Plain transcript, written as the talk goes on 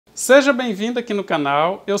Seja bem-vindo aqui no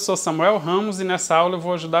canal, eu sou Samuel Ramos e nessa aula eu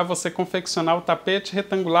vou ajudar você a confeccionar o tapete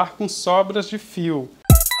retangular com sobras de fio.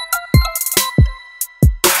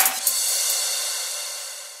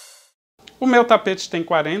 O meu tapete tem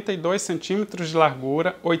 42 centímetros de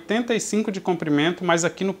largura, 85 de comprimento, mas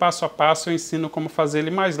aqui no passo a passo eu ensino como fazer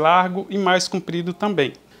ele mais largo e mais comprido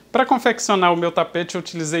também. Para confeccionar o meu tapete eu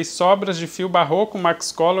utilizei sobras de fio Barroco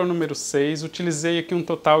Maxcolor número 6, utilizei aqui um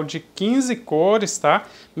total de 15 cores, tá?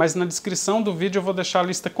 Mas na descrição do vídeo eu vou deixar a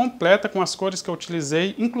lista completa com as cores que eu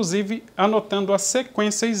utilizei, inclusive anotando a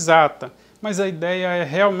sequência exata. Mas a ideia é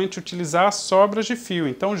realmente utilizar as sobras de fio,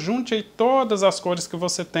 então junte aí todas as cores que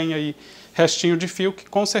você tem aí, restinho de fio, que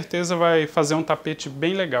com certeza vai fazer um tapete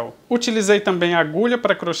bem legal. Utilizei também agulha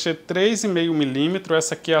para crochê 3,5 mm,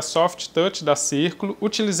 essa aqui é a Soft Touch da Círculo.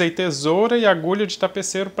 Utilizei tesoura e agulha de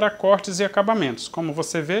tapeceiro para cortes e acabamentos. Como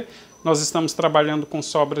você vê, nós estamos trabalhando com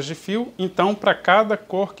sobras de fio, então para cada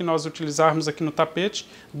cor que nós utilizarmos aqui no tapete,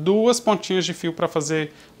 2 pontinhas de fio para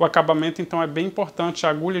fazer o acabamento, então é bem importante a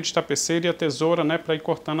agulha de tapeceiro e a tesoura, né, para ir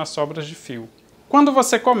cortando as sobras de fio. Quando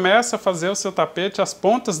você começa a fazer o seu tapete, as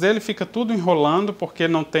pontas dele fica tudo enrolando, porque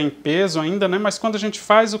não tem peso ainda, né? Mas quando a gente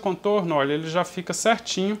faz o contorno, olha, ele já fica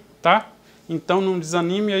certinho, tá? Então não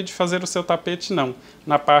desanime aí de fazer o seu tapete não.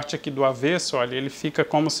 Na parte aqui do avesso, olha, ele fica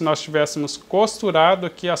como se nós tivéssemos costurado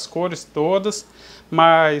aqui as cores todas,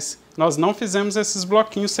 mas nós não fizemos esses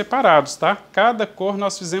bloquinhos separados, tá? Cada cor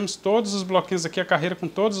nós fizemos todos os bloquinhos aqui, a carreira com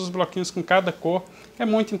todos os bloquinhos com cada cor. É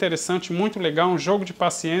muito interessante, muito legal, um jogo de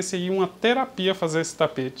paciência e uma terapia fazer esse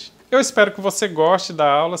tapete. Eu espero que você goste da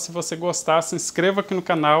aula. Se você gostar, se inscreva aqui no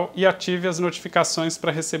canal e ative as notificações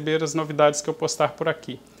para receber as novidades que eu postar por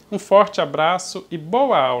aqui. Um forte abraço e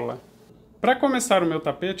boa aula! Para começar o meu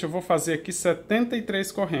tapete, eu vou fazer aqui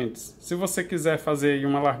 73 correntes. Se você quiser fazer aí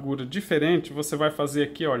uma largura diferente, você vai fazer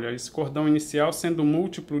aqui, olha, esse cordão inicial sendo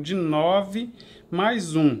múltiplo de 9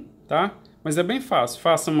 mais 1, tá? Mas é bem fácil.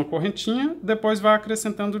 Faça uma correntinha, depois vai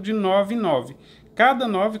acrescentando de 9 em 9. Cada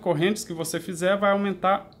 9 correntes que você fizer vai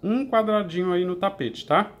aumentar um quadradinho aí no tapete,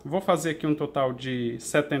 tá? Vou fazer aqui um total de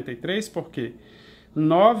 73, porque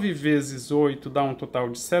 9 vezes 8 dá um total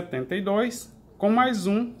de 72, com mais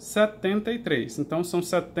um, 73. Então, são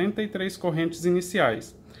 73 correntes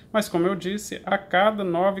iniciais. Mas, como eu disse, a cada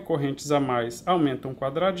 9 correntes a mais aumenta um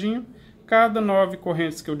quadradinho. Cada 9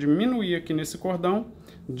 correntes que eu diminuir aqui nesse cordão,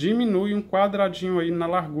 diminui um quadradinho aí na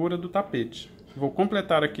largura do tapete. Vou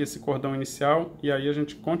completar aqui esse cordão inicial e aí a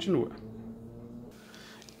gente continua.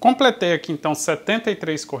 Completei aqui, então,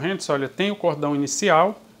 73 correntes. Olha, tem o cordão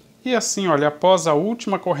inicial. E assim, olha, após a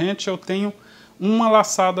última corrente eu tenho uma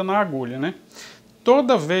laçada na agulha, né?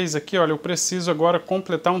 Toda vez aqui, olha, eu preciso agora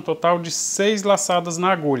completar um total de 6 laçadas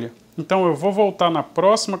na agulha. Então eu vou voltar na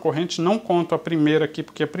próxima corrente, não conto a primeira aqui,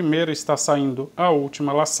 porque a primeira está saindo a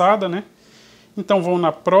última laçada, né? Então vou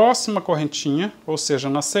na próxima correntinha, ou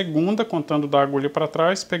seja, na segunda, contando da agulha para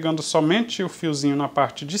trás, pegando somente o fiozinho na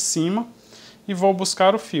parte de cima e vou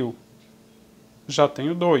buscar o fio. Já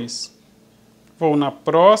tenho 2. Vou na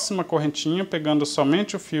próxima correntinha, pegando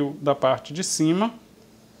somente o fio da parte de cima,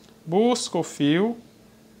 busco o fio,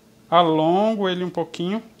 alongo ele um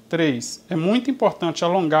pouquinho, 3. É muito importante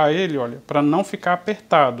alongar ele, olha, para não ficar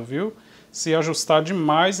apertado, viu? Se ajustar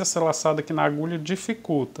demais essa laçada aqui na agulha,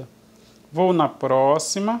 dificulta. Vou na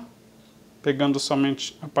próxima, pegando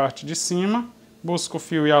somente a parte de cima, busco o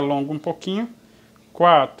fio e alongo um pouquinho,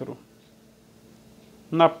 4.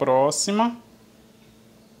 Na próxima,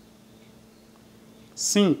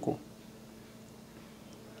 5,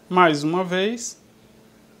 mais uma vez,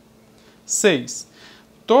 6.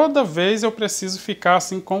 Toda vez eu preciso ficar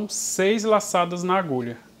assim com 6 laçadas na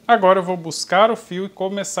agulha. Agora eu vou buscar o fio e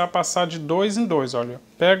começar a passar de 2 em 2, olha.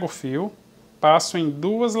 Pego o fio, passo em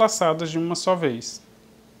 2 laçadas de uma só vez.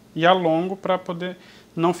 E alongo para poder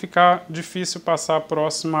não ficar difícil passar a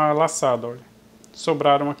próxima laçada, olha.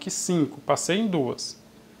 Sobraram aqui 5, passei em 2.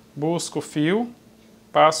 Busco o fio,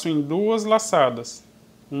 passo em 2 laçadas.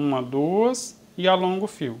 1, 2 e alongo o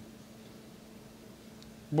fio.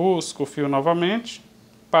 Busco o fio novamente,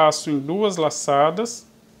 passo em 2 laçadas.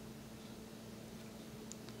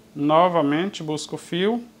 Novamente busco o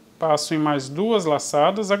fio, passo em mais 2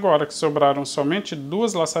 laçadas. Agora que sobraram somente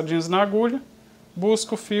 2 laçadinhas na agulha,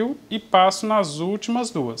 busco o fio e passo nas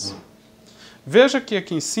últimas 2. Veja que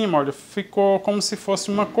aqui em cima, olha, ficou como se fosse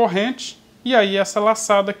uma corrente. E aí essa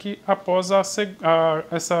laçada aqui após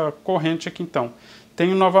essa corrente aqui então.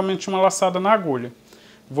 Tenho novamente uma laçada na agulha.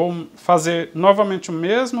 Vou fazer novamente o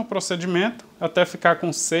mesmo procedimento até ficar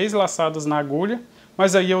com 6 laçadas na agulha.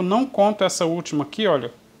 Mas aí eu não conto essa última aqui,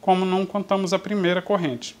 olha, como não contamos a primeira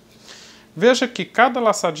corrente. Veja que cada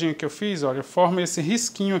laçadinha que eu fiz, olha, forma esse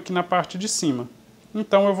risquinho aqui na parte de cima.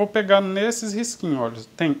 Então, eu vou pegar nesses risquinhos, olha,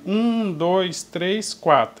 tem 1, 2, 3,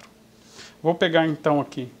 4. Vou pegar então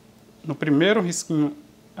aqui, no primeiro risquinho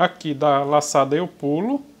aqui da laçada eu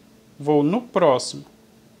pulo, vou no próximo,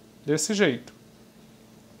 desse jeito.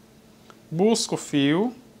 Busco o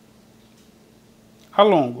fio,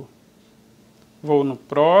 alongo. Vou no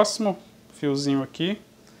próximo fiozinho aqui,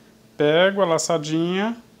 pego a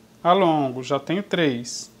laçadinha, alongo, já tenho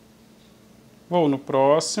 3. Vou no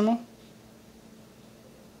próximo,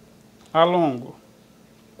 alongo,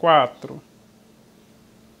 4.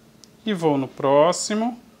 E vou no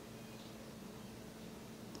próximo,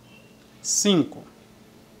 5.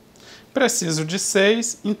 Preciso de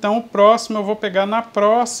 6, então o próximo eu vou pegar na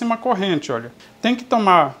próxima corrente, olha. Tem que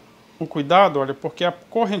tomar o cuidado, olha, porque a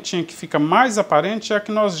correntinha que fica mais aparente é a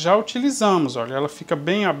que nós já utilizamos, olha. Ela fica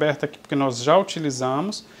bem aberta aqui porque nós já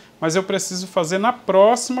utilizamos, mas eu preciso fazer na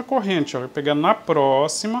próxima corrente, olha. Pegar na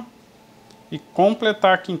próxima e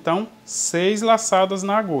completar aqui então 6 laçadas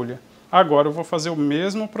na agulha. Agora eu vou fazer o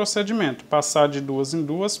mesmo procedimento, passar de 2 em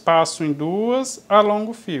 2, passo em 2,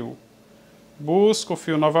 alongo o fio. Busco o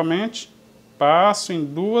fio novamente, passo em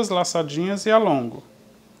 2 laçadinhas e alongo.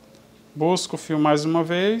 Busco o fio mais uma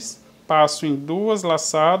vez, passo em 2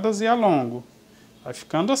 laçadas e alongo. Vai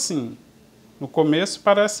ficando assim. No começo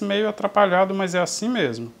parece meio atrapalhado, mas é assim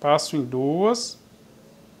mesmo. Passo em 2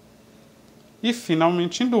 e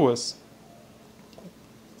finalmente em 2.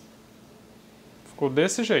 Ficou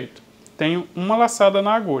desse jeito. Tenho uma laçada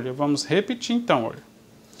na agulha. Vamos repetir então, olha.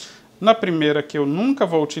 Na primeira que eu nunca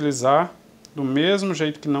vou utilizar, do mesmo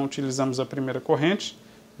jeito que não utilizamos a primeira corrente,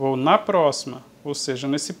 vou na próxima, ou seja,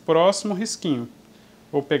 nesse próximo risquinho.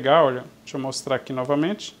 Vou pegar, olha, deixa eu mostrar aqui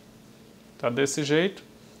novamente. Tá desse jeito.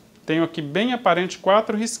 Tenho aqui bem aparente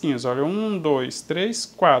 4 risquinhos, olha, 1, 2, 3,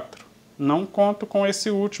 4. Não conto com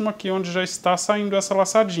esse último aqui, onde já está saindo essa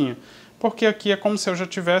laçadinha, porque aqui é como se eu já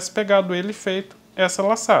tivesse pegado ele e feito essa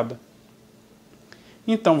laçada.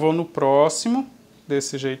 Então, vou no próximo,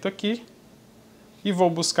 desse jeito aqui, e vou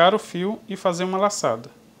buscar o fio e fazer uma laçada.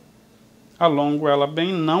 Alongo ela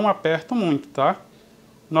bem, não aperto muito, tá?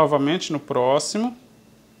 Novamente no próximo,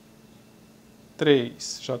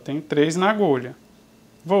 3. Já tenho 3 na agulha.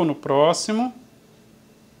 Vou no próximo,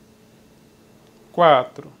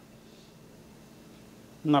 4.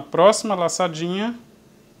 Na próxima laçadinha,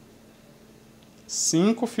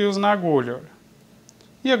 5 fios na agulha, olha.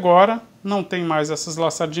 E agora, não tem mais essas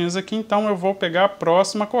laçadinhas aqui, então eu vou pegar a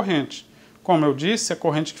próxima corrente. Como eu disse, a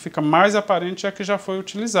corrente que fica mais aparente é a que já foi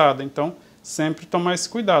utilizada. Então, sempre tomar esse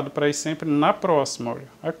cuidado para ir sempre na próxima, olha.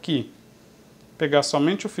 Aqui. Pegar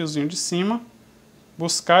somente o fiozinho de cima,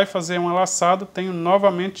 buscar e fazer uma laçada. Tenho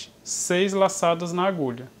novamente 6 laçadas na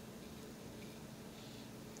agulha.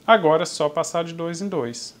 Agora é só passar de 2 em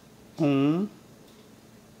 2. 1,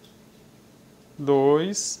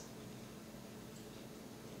 2,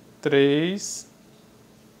 3,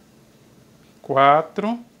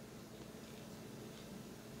 4,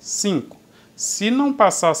 5. Se não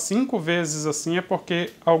passar 5 vezes assim é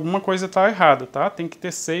porque alguma coisa está errada, tá? Tem que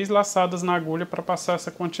ter 6 laçadas na agulha para passar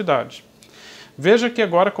essa quantidade. Veja que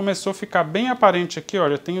agora começou a ficar bem aparente aqui,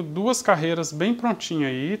 olha, eu tenho 2 carreiras bem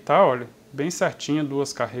prontinhas aí, tá? Olha, bem certinha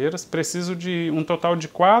 2 carreiras. Preciso de um total de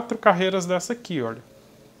 4 carreiras dessa aqui, olha.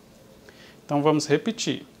 Então vamos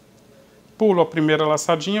repetir. Pulo a primeira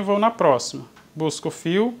laçadinha, vou na próxima. Busco o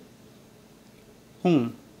fio.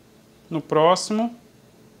 1. No próximo,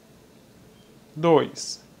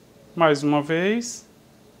 2. Mais uma vez.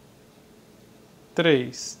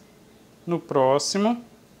 3. No próximo,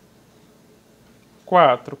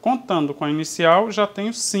 4. Contando com a inicial, já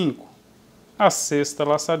tenho 5. A 6ª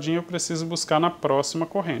laçadinha eu preciso buscar na próxima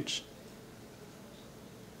corrente.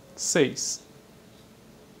 6.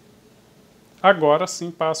 Agora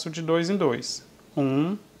sim passo de 2 em 2.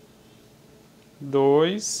 1,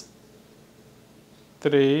 2,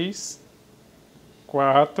 3,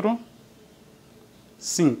 4,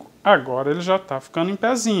 5. Agora ele já está ficando em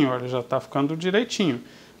pezinho, olha, já está ficando direitinho.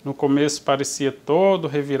 No começo parecia todo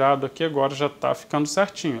revirado aqui, agora já está ficando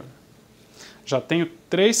certinho. Olha. Já tenho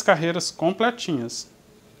 3 carreiras completinhas.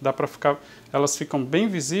 Dá para ficar, elas ficam bem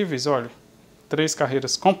visíveis, olha. 3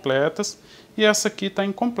 carreiras completas e essa aqui está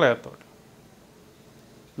incompleta, olha.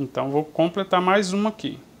 Então vou completar mais uma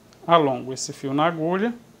aqui. Alongo esse fio na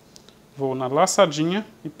agulha, vou na laçadinha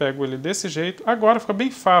e pego ele desse jeito. Agora fica bem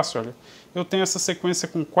fácil, olha. Eu tenho essa sequência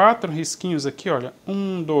com 4 risquinhos aqui, olha.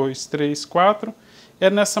 1, 2, 3, 4. É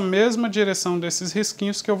nessa mesma direção desses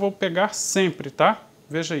risquinhos que eu vou pegar sempre, tá?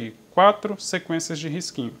 Veja aí, 4 sequências de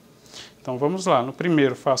risquinho. Então vamos lá, no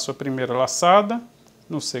primeiro faço a primeira laçada,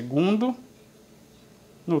 no segundo,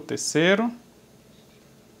 no terceiro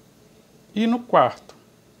e no quarto.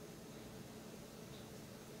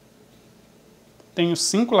 Tenho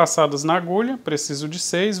 5 laçadas na agulha, preciso de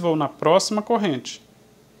 6, vou na próxima corrente,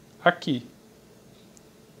 aqui.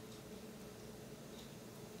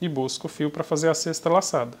 E busco o fio para fazer a sexta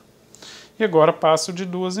laçada. E agora passo de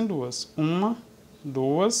 2 em 2. 1,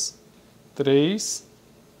 2, 3,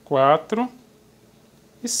 4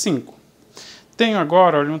 e 5. Tenho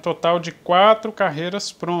agora, olha, um total de 4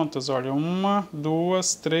 carreiras prontas. Olha, 1,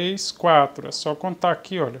 2, 3, 4. É só contar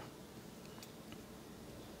aqui, olha.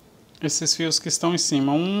 Esses fios que estão em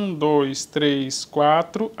cima. 1, 2, 3,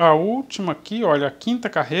 4. A última aqui, olha, a quinta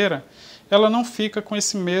carreira, ela não fica com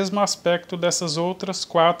esse mesmo aspecto dessas outras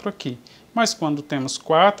 4 aqui. Mas quando temos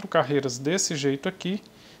 4 carreiras desse jeito aqui,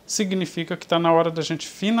 significa que está na hora da gente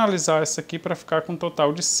finalizar essa aqui para ficar com um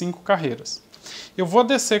total de 5 carreiras. Eu vou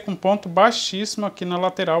descer com ponto baixíssimo aqui na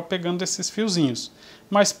lateral pegando esses fiozinhos.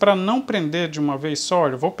 Mas para não prender de uma vez só,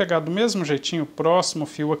 olha, eu vou pegar do mesmo jeitinho o próximo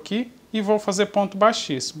fio aqui e vou fazer ponto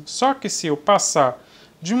baixíssimo. Só que se eu passar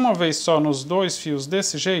de uma vez só nos 2 fios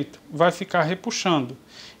desse jeito, vai ficar repuxando.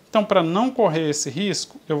 Então, para não correr esse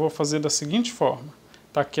risco, eu vou fazer da seguinte forma.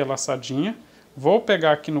 Tá aqui a laçadinha. Vou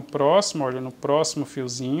pegar aqui no próximo, olha, no próximo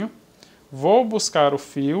fiozinho. Vou buscar o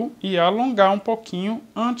fio e alongar um pouquinho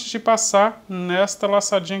antes de passar nesta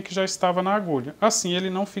laçadinha que já estava na agulha. Assim ele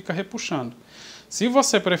não fica repuxando. Se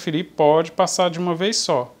você preferir, pode passar de uma vez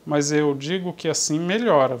só, mas eu digo que assim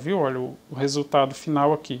melhora, viu? Olha o resultado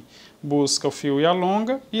final aqui. Busca o fio e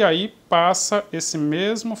alonga, e aí passa esse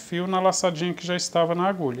mesmo fio na laçadinha que já estava na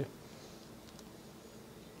agulha.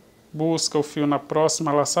 Busca o fio na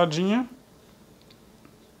próxima laçadinha,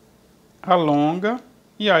 alonga,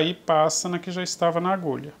 e aí passa na que já estava na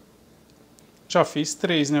agulha. Já fiz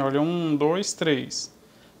 3, né? Olha, 1, 2, 3.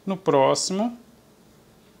 No próximo,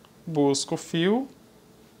 busco o fio,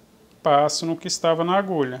 passo no que estava na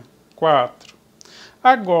agulha. 4.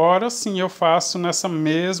 Agora sim eu faço nessa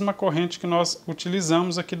mesma corrente que nós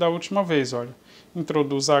utilizamos aqui da última vez, olha.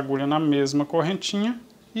 Introduzo a agulha na mesma correntinha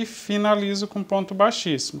e finalizo com ponto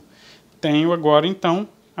baixíssimo. Tenho agora então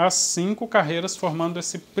as 5 carreiras formando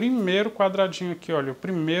esse primeiro quadradinho aqui, olha, o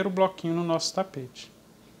primeiro bloquinho no nosso tapete.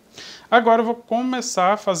 Agora eu vou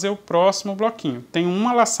começar a fazer o próximo bloquinho. Tem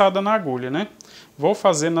uma laçada na agulha, né? Vou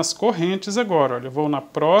fazer nas correntes agora, olha, vou na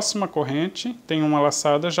próxima corrente, tem uma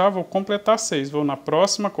laçada já, vou completar 6. Vou na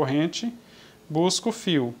próxima corrente, busco o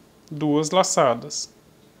fio, 2 laçadas.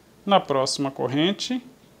 Na próxima corrente,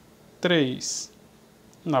 3.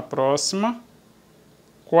 Na próxima,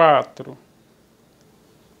 4.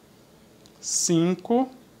 5.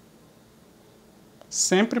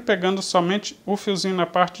 Sempre pegando somente o fiozinho na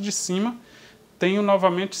parte de cima. Tenho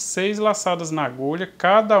novamente 6 laçadas na agulha,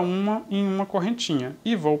 cada uma em uma correntinha.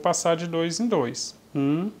 E vou passar de 2 em 2.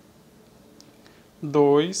 1,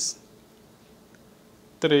 2,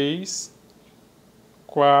 3,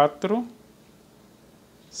 4,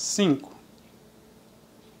 5.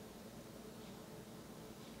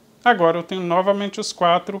 Agora eu tenho novamente os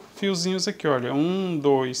 4 fiozinhos aqui, olha. 1,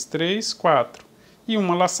 2, 3, 4. E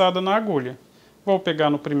uma laçada na agulha. Vou pegar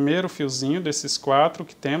no primeiro fiozinho desses 4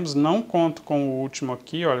 que temos, não conto com o último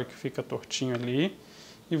aqui, olha que fica tortinho ali,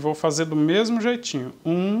 e vou fazer do mesmo jeitinho.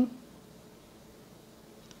 1,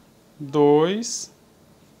 2,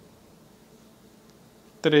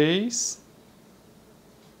 3,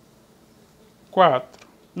 4.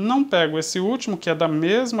 Não pego esse último, que é da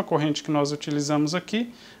mesma corrente que nós utilizamos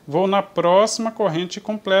aqui, vou na próxima corrente e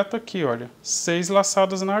completo aqui, olha, 6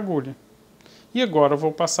 laçadas na agulha. E agora eu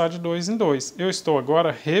vou passar de 2 em 2. Eu estou agora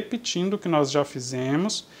repetindo o que nós já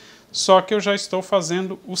fizemos, só que eu já estou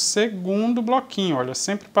fazendo o segundo bloquinho, olha,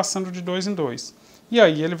 sempre passando de 2 em 2. E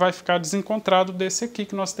aí ele vai ficar desencontrado desse aqui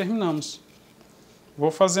que nós terminamos. Vou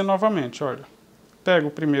fazer novamente, olha. Pego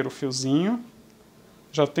o primeiro fiozinho,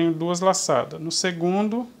 já tenho 2 laçadas. No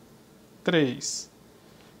segundo, 3.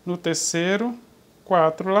 No terceiro,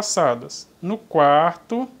 4 laçadas. No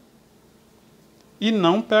quarto, e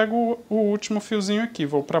não pego o último fiozinho aqui,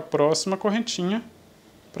 vou para a próxima correntinha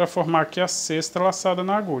para formar aqui a 6ª laçada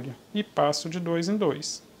na agulha. E passo de 2 em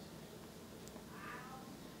 2.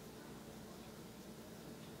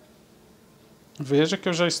 Veja que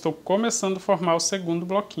eu já estou começando a formar o segundo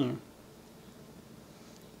bloquinho.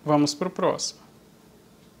 Vamos para o próximo.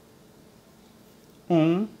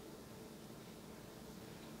 1,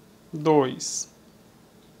 2,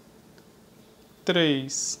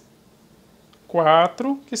 3,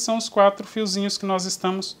 4, que são os 4 fiozinhos que nós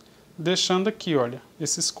estamos deixando aqui, olha.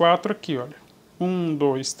 Esses 4 aqui, olha. 1,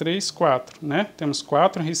 2, 3, 4, né? Temos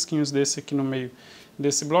 4 risquinhos desse aqui no meio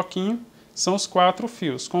desse bloquinho. são os 4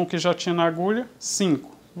 fios. Com o que já tinha na agulha, 5.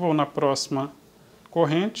 Vou na próxima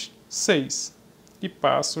corrente, 6. E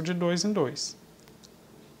passo de 2 em 2.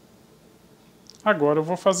 Agora eu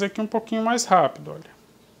vou fazer aqui um pouquinho mais rápido, olha.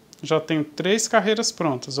 Já tenho 3 carreiras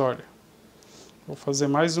prontas, olha. Vou fazer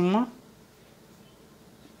mais uma.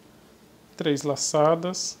 3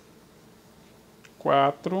 laçadas.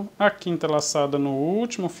 4. A 5ª laçada no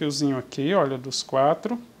último fiozinho aqui, olha, dos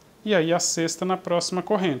 4. E aí a 6ª na próxima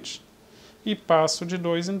corrente. E passo de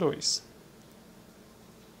 2 em 2.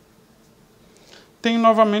 Tenho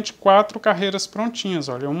novamente 4 carreiras prontinhas,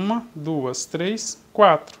 olha, 1, 2, 3,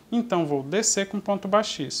 4. Então vou descer com ponto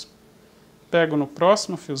baixíssimo. Pego no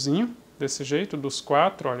próximo fiozinho, desse jeito, dos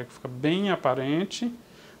 4, olha, que fica bem aparente.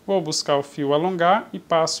 Vou buscar o fio alongar e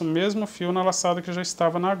passo o mesmo fio na laçada que já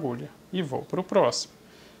estava na agulha. E vou para o próximo.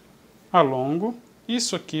 Alongo,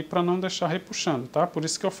 isso aqui para não deixar repuxando, tá? Por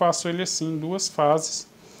isso que eu faço ele assim em 2 fases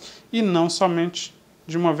e não somente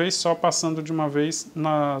de uma vez só, passando de uma vez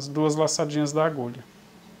nas 2 laçadinhas da agulha.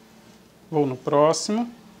 Vou no próximo,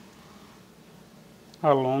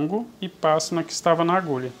 alongo e passo na que estava na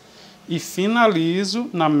agulha. E finalizo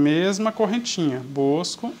na mesma correntinha,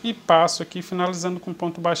 busco e passo aqui finalizando com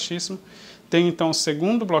ponto baixíssimo. Tem então o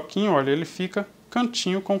segundo bloquinho, olha, ele fica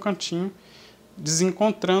cantinho com cantinho,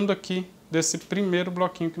 desencontrando aqui desse primeiro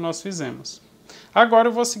bloquinho que nós fizemos. Agora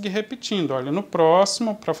eu vou seguir repetindo, olha, no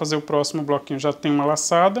próximo, para fazer o próximo bloquinho já tem uma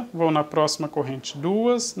laçada, vou na próxima corrente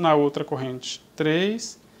 2, na outra corrente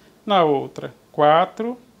 3, na outra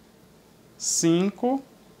 4, 5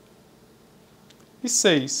 e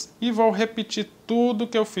 6. E vou repetir tudo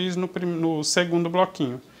que eu fiz no segundo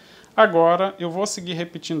bloquinho. Agora eu vou seguir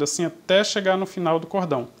repetindo assim até chegar no final do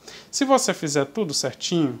cordão. Se você fizer tudo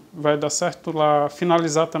certinho, vai dar certo lá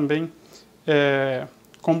finalizar também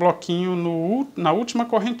com bloquinho na última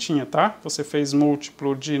correntinha, tá? Você fez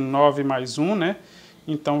múltiplo de 9 mais 1, né?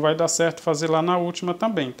 Então vai dar certo fazer lá na última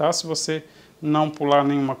também, tá? Se você não pular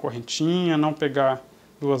nenhuma correntinha, não pegar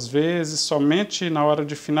 2 vezes, somente na hora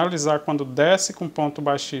de finalizar, quando desce com ponto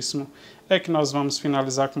baixíssimo, é que nós vamos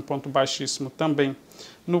finalizar com ponto baixíssimo também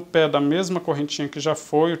no pé da mesma correntinha que já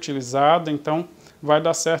foi utilizada, então vai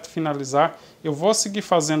dar certo finalizar. Eu vou seguir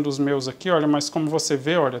fazendo os meus aqui, olha, mas como você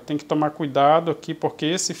vê, olha, tem que tomar cuidado aqui, porque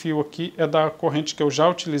esse fio aqui é da corrente que eu já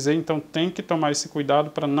utilizei, então tem que tomar esse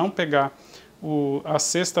cuidado para não pegar a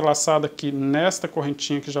 6ª laçada aqui nesta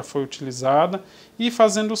correntinha que já foi utilizada, e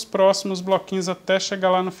fazendo os próximos bloquinhos até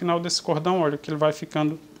chegar lá no final desse cordão, olha, que ele vai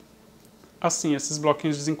ficando assim, esses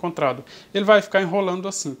bloquinhos desencontrados. Ele vai ficar enrolando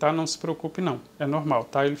assim, tá? Não se preocupe não, é normal,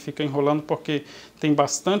 tá? Ele fica enrolando porque tem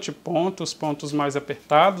bastante pontos, pontos mais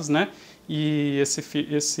apertados, né? E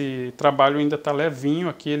esse trabalho ainda tá levinho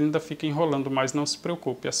aqui, ele ainda fica enrolando, mas não se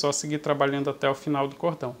preocupe, é só seguir trabalhando até o final do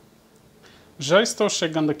cordão. Já estou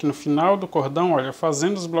chegando aqui no final do cordão, olha,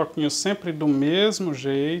 fazendo os bloquinhos sempre do mesmo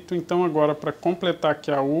jeito. Então agora, para completar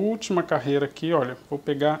aqui a última carreira aqui, olha, vou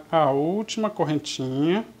pegar a última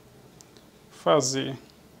correntinha, fazer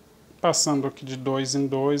passando aqui de 2 em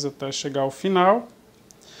 2 até chegar ao final.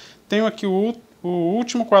 Tenho aqui o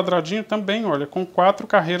último quadradinho também, olha, com 4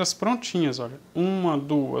 carreiras prontinhas, olha. 1,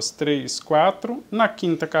 2, 3, 4. Na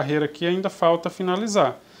 5ª carreira aqui ainda falta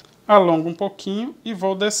finalizar. Alongo um pouquinho e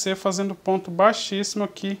vou descer fazendo ponto baixíssimo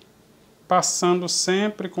aqui, passando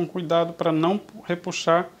sempre com cuidado para não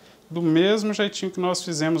repuxar, do mesmo jeitinho que nós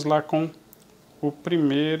fizemos lá com o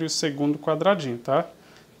primeiro e o segundo quadradinho, tá?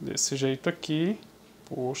 Desse jeito aqui,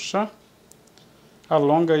 puxa,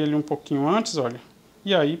 alonga ele um pouquinho antes, olha,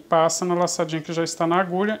 e aí passa na laçadinha que já está na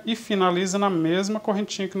agulha e finaliza na mesma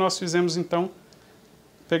correntinha que nós fizemos, então,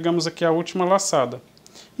 pegamos aqui a última laçada.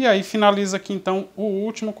 E aí finaliza aqui então o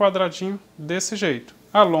último quadradinho desse jeito.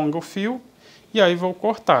 Alonga o fio e aí vou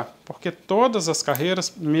cortar, porque todas as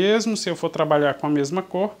carreiras, mesmo se eu for trabalhar com a mesma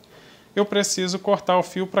cor, eu preciso cortar o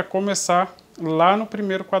fio para começar lá no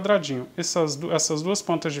primeiro quadradinho. Essas 2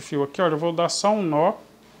 pontas de fio aqui, olha, eu vou dar só um nó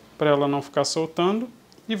para ela não ficar soltando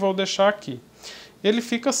e vou deixar aqui. Ele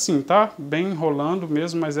fica assim, tá? Bem enrolando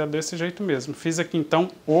mesmo, mas é desse jeito mesmo. Fiz aqui então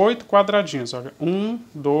 8 quadradinhos, olha. 1,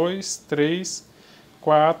 2, 3,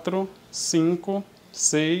 4, 5,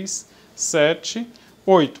 6, 7,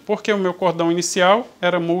 8. Porque o meu cordão inicial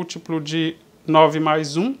era múltiplo de 9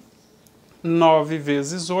 mais 1, 9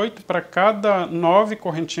 vezes 8. Para cada 9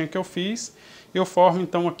 correntinhas que eu fiz, eu formo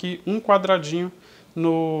então aqui um quadradinho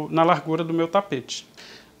na largura do meu tapete.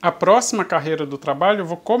 A próxima carreira do trabalho eu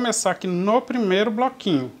vou começar aqui no primeiro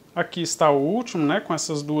bloquinho. Aqui está o último, né, com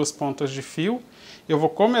essas 2 pontas de fio. Eu vou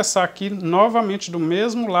começar aqui novamente do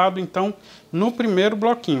mesmo lado, então, no primeiro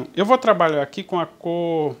bloquinho. Eu vou trabalhar aqui com a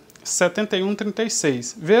cor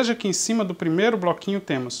 7136. Veja que em cima do primeiro bloquinho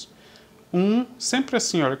temos sempre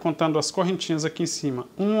assim, olha, contando as correntinhas aqui em cima.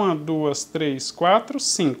 1, 2, 3, 4,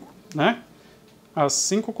 5, né? As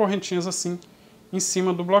 5 correntinhas assim em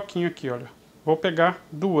cima do bloquinho aqui, olha. Vou pegar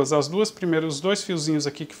as duas primeiras, os 2 fiozinhos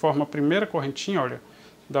aqui que formam a primeira correntinha, olha.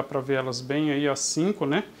 Dá pra ver elas bem aí, as 5,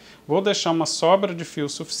 né? Vou deixar uma sobra de fio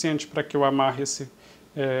suficiente para que eu amarre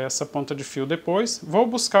essa ponta de fio depois. Vou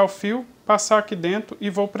buscar o fio, passar aqui dentro e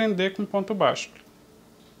vou prender com ponto baixo.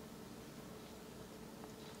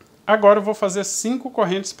 Agora eu vou fazer 5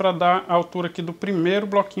 correntes para dar a altura aqui do primeiro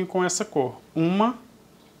bloquinho com essa cor. 1,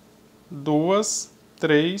 2,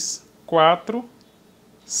 3, 4,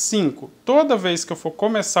 5. Toda vez que eu for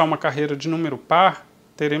começar uma carreira de número par,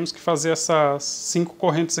 teremos que fazer essas 5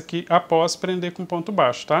 correntes aqui após prender com ponto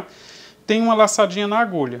baixo, tá? Tem uma laçadinha na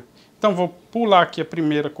agulha. Então vou pular aqui a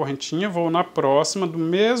primeira correntinha, vou na próxima, do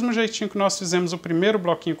mesmo jeitinho que nós fizemos o primeiro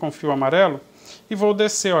bloquinho com fio amarelo, e vou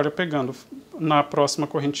descer, olha, pegando na próxima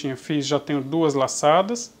correntinha, já tenho 2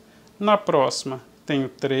 laçadas, na próxima tenho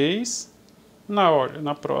 3,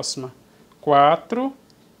 na próxima 4,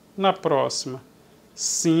 na próxima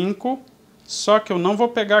 5, só que eu não vou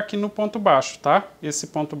pegar aqui no ponto baixo, tá? Esse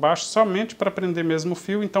ponto baixo somente para prender mesmo o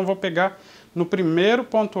fio, então vou pegar no primeiro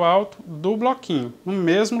ponto alto do bloquinho, no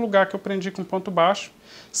mesmo lugar que eu prendi com ponto baixo,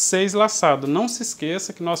 6 laçadas. Não se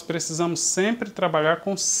esqueça que nós precisamos sempre trabalhar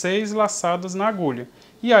com 6 laçadas na agulha.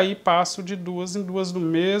 E aí passo de 2 em 2 do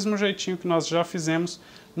mesmo jeitinho que nós já fizemos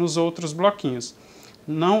nos outros bloquinhos.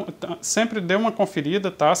 Sempre dê uma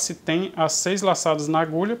conferida, tá? Se tem as 6 laçadas na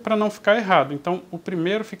agulha para não ficar errado. Então o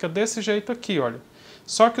primeiro fica desse jeito aqui, olha.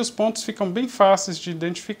 Só que os pontos ficam bem fáceis de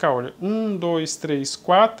identificar, olha. 1, 2, 3,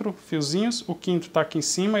 4 fiozinhos, o quinto está aqui em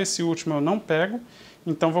cima, esse último eu não pego,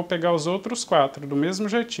 então vou pegar os outros 4 do mesmo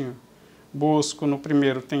jeitinho. Busco no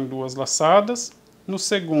primeiro, tem 2 laçadas, no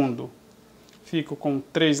segundo fico com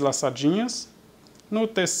 3 laçadinhas, no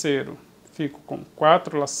terceiro fico com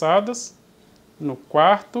 4 laçadas, no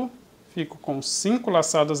quarto fico com 5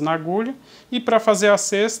 laçadas na agulha, e para fazer a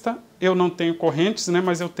sexta eu não tenho correntes, né,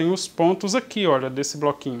 mas eu tenho os pontos aqui, olha, desse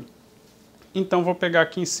bloquinho. Então vou pegar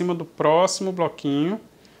aqui em cima do próximo bloquinho,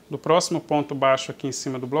 do próximo ponto baixo aqui em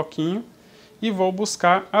cima do bloquinho, e vou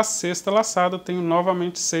buscar a sexta laçada, tenho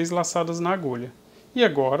novamente 6 laçadas na agulha. E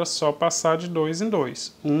agora só passar de 2 em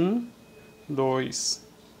 2. 1, 2,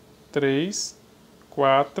 3,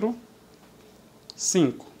 4,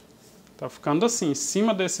 5. Tá ficando assim, em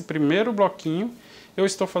cima desse primeiro bloquinho, eu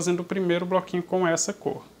estou fazendo o primeiro bloquinho com essa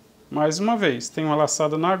cor. Mais uma vez, tenho uma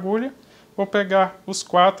laçada na agulha, vou pegar os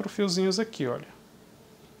 4 fiozinhos aqui, olha.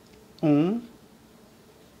 1,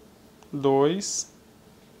 2,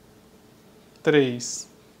 3,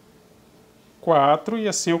 4, e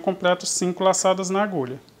assim eu completo 5 laçadas na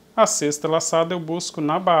agulha. A sexta laçada eu busco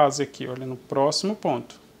na base aqui, olha, no próximo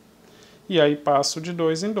ponto. E aí passo de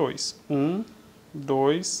 2 em 2. 1,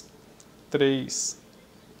 2, 3,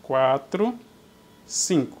 4,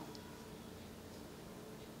 5.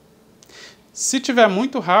 Se tiver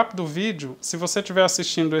muito rápido o vídeo, se você estiver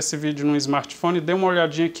assistindo esse vídeo no smartphone, dê uma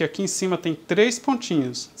olhadinha aqui em cima tem 3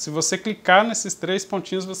 pontinhos. Se você clicar nesses 3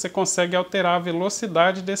 pontinhos, você consegue alterar a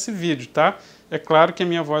velocidade desse vídeo, tá? É claro que a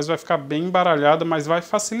minha voz vai ficar bem embaralhada, mas vai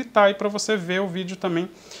facilitar aí para você ver o vídeo também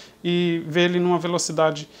e ver ele numa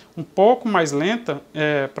velocidade um pouco mais lenta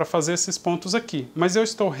para fazer esses pontos aqui. Mas eu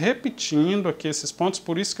estou repetindo aqui esses pontos,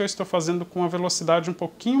 por isso que eu estou fazendo com uma velocidade um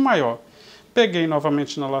pouquinho maior. Peguei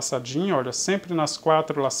novamente na laçadinha, olha, sempre nas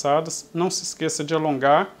 4 laçadas. Não se esqueça de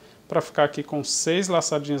alongar para ficar aqui com 6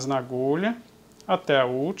 laçadinhas na agulha, até a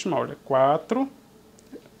última, olha, 4.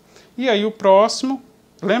 E aí o próximo,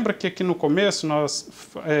 lembra que aqui no começo nós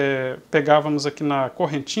pegávamos aqui na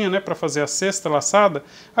correntinha, né, para fazer a sexta laçada?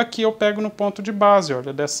 Aqui eu pego no ponto de base,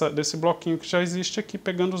 olha, desse bloquinho que já existe aqui,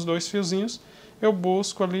 pegando os 2 fiozinhos, eu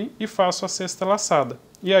busco ali e faço a sexta laçada.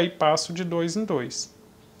 E aí passo de 2 em 2.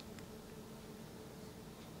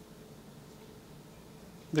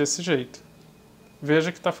 Desse jeito. Veja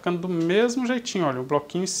que está ficando do mesmo jeitinho, olha, o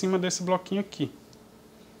bloquinho em cima desse bloquinho aqui.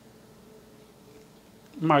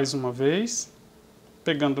 Mais uma vez,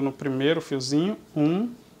 pegando no primeiro fiozinho,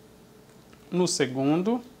 1, no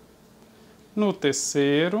segundo, no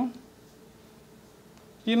terceiro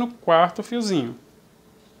e no quarto fiozinho.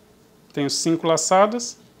 Tenho 5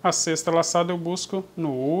 laçadas, a sexta laçada eu busco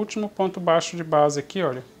no último ponto baixo de base aqui,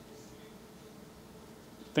 olha.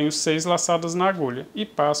 Tenho 6 laçadas na agulha e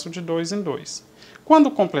passo de 2 em 2. Quando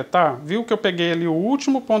completar, viu que eu peguei ali o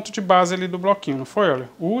último ponto de base ali do bloquinho, não foi? Olha,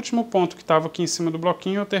 o último ponto que estava aqui em cima do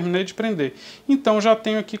bloquinho eu terminei de prender. Então já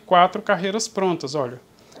tenho aqui 4 carreiras prontas, olha.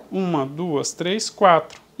 1, 2, 3,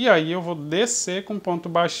 4. E aí eu vou descer com ponto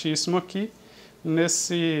baixíssimo aqui,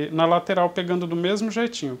 na lateral, pegando do mesmo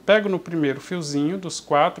jeitinho. Pego no primeiro fiozinho dos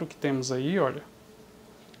 4 que temos aí, olha.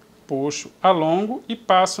 Puxo, alongo e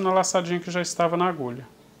passo na laçadinha que já estava na agulha.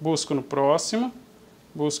 Busco no próximo,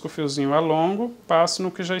 busco o fiozinho alongo, passo no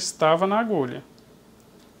que já estava na agulha.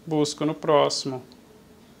 Busco no próximo,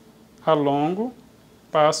 alongo,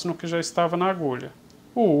 passo no que já estava na agulha.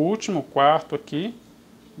 O último, quarto aqui,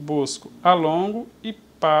 busco, alongo e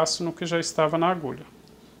passo no que já estava na agulha.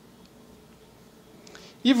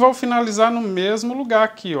 E vou finalizar no mesmo lugar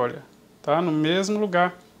aqui, olha, tá? No mesmo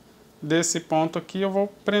lugar desse ponto aqui, eu vou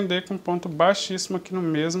prender com um ponto baixíssimo aqui no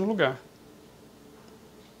mesmo lugar.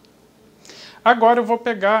 Agora eu vou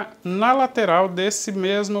pegar na lateral desse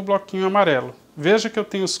mesmo bloquinho amarelo. Veja que eu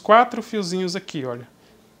tenho os 4 fiozinhos aqui, olha.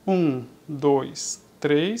 1, 2,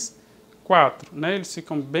 3, 4, né? Eles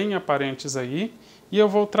ficam bem aparentes aí. E eu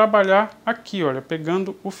vou trabalhar aqui, olha,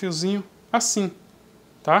 pegando o fiozinho assim,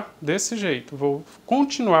 tá? Desse jeito. Vou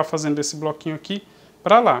continuar fazendo esse bloquinho aqui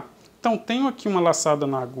para lá. Então, tenho aqui uma laçada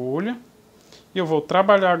na agulha. E eu vou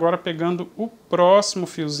trabalhar agora pegando o próximo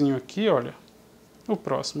fiozinho aqui, olha. O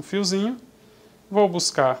próximo fiozinho. Vou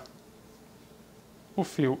buscar o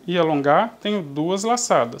fio e alongar. Tenho 2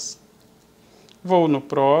 laçadas. Vou no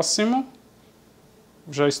próximo.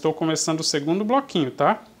 Já estou começando o segundo bloquinho,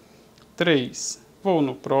 tá? 3. Vou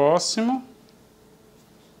no próximo.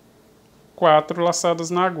 4 laçadas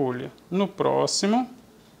na agulha. No próximo.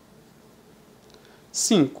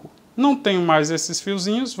 5. Não tenho mais esses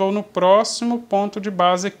fiozinhos, vou no próximo ponto de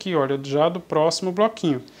base aqui, olha, já do próximo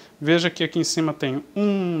bloquinho. Veja que aqui em cima tenho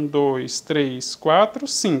 1, 2, 3, 4,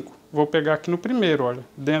 5. Vou pegar aqui no primeiro, olha.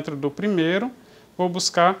 Dentro do primeiro, vou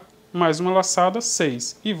buscar mais uma laçada,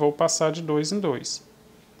 6. E vou passar de 2 em 2.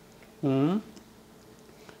 1,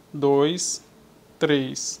 2,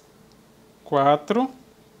 3, 4,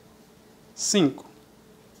 5.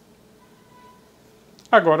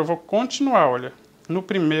 Agora eu vou continuar, olha. No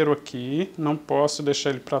primeiro aqui, não posso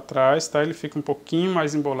deixar ele para trás, tá? Ele fica um pouquinho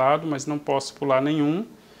mais embolado, mas não posso pular nenhum.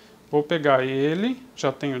 Vou pegar ele, já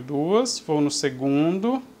tenho 2, vou no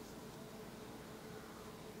segundo,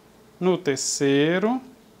 no terceiro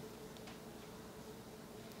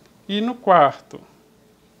e no quarto.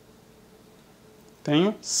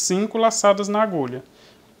 Tenho 5 laçadas na agulha.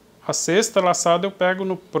 A 6ª laçada eu pego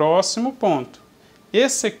no próximo ponto.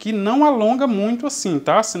 Esse aqui não alonga muito assim,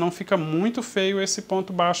 tá? Senão fica muito feio esse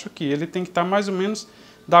ponto baixo aqui. Ele tem que estar mais ou menos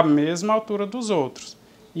da mesma altura dos outros.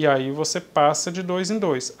 E aí você passa de 2 em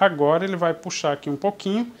 2. Agora ele vai puxar aqui um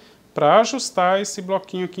pouquinho para ajustar esse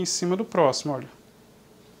bloquinho aqui em cima do próximo, olha.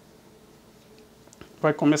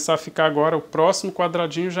 Vai começar a ficar agora o próximo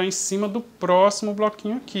quadradinho já em cima do próximo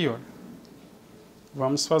bloquinho aqui, olha.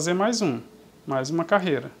 Vamos fazer mais uma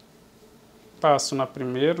carreira. Passo no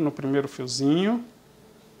primeiro fiozinho,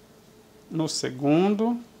 no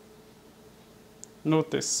segundo, no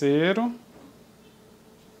terceiro,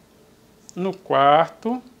 no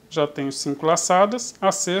quarto, já tenho 5 laçadas, a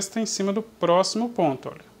 6ª em cima do próximo ponto,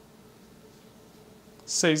 olha.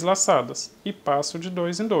 6 laçadas e passo de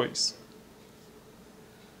 2 em 2.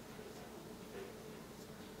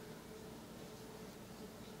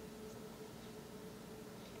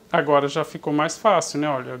 Agora já ficou mais fácil, né?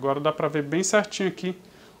 Olha, agora dá para ver bem certinho aqui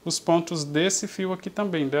os pontos desse fio aqui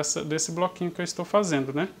também, desse bloquinho que eu estou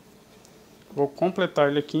fazendo, né? Vou completar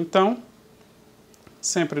ele aqui então,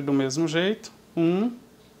 sempre do mesmo jeito. 1,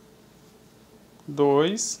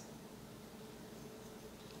 2,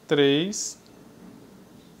 3,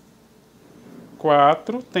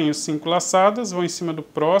 4, tenho 5 laçadas, vou em cima do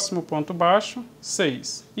próximo ponto baixo,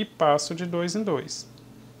 6, e passo de 2 em 2.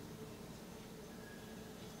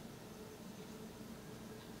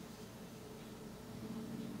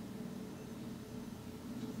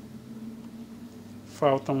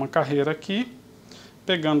 Falta uma carreira aqui,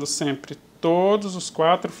 pegando sempre todos os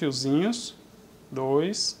 4 fiozinhos,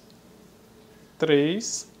 2,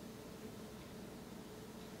 3,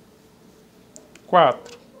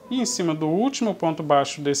 4. E em cima do último ponto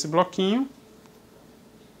baixo desse bloquinho,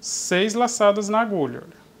 6 laçadas na agulha,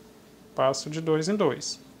 olha. Passo de 2 em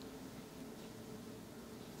 2.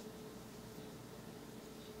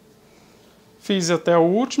 Fiz até o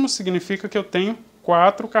último, significa que eu tenho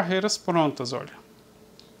 4 carreiras prontas, olha.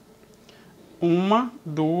 1,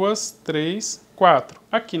 2, 3, 4.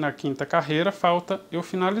 Aqui na 5ª carreira falta eu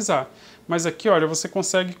finalizar. Mas aqui, olha, você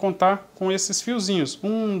consegue contar com esses fiozinhos.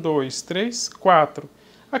 1, 2, 3, 4.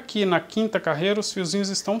 Aqui na 5ª carreira os fiozinhos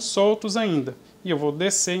estão soltos ainda. E eu vou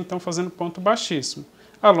descer, então, fazendo ponto baixíssimo.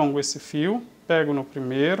 Alongo esse fio, pego no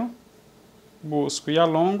primeiro, busco e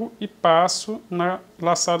alongo e passo na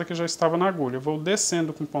laçada que já estava na agulha. Vou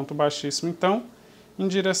descendo com ponto baixíssimo, então, em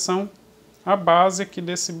direção a base aqui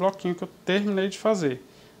desse bloquinho que eu terminei de fazer.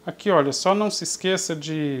 Aqui, olha, só não se esqueça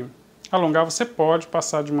de alongar, você pode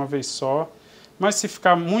passar de uma vez só, mas se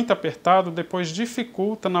ficar muito apertado, depois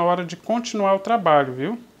dificulta na hora de continuar o trabalho,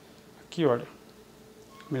 viu? Aqui, olha,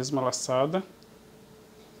 mesma laçada.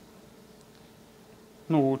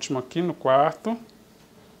 No último aqui, no quarto,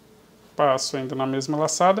 passo ainda na mesma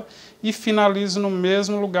laçada e finalizo no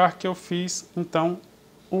mesmo lugar que eu fiz, então,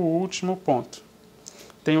 o último ponto.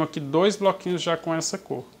 Tenho aqui 2 bloquinhos já com essa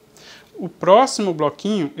cor. O próximo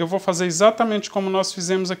bloquinho eu vou fazer exatamente como nós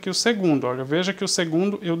fizemos aqui o segundo. Olha, veja que o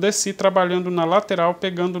segundo eu desci trabalhando na lateral,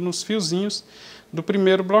 pegando nos fiozinhos do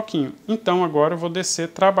primeiro bloquinho. Então agora eu vou descer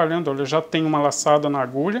trabalhando, olha, já tenho uma laçada na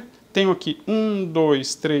agulha. Tenho aqui 1,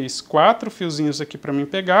 2, 3, 4 fiozinhos aqui para mim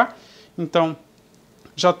pegar. Então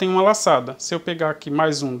já tenho uma laçada. Se eu pegar aqui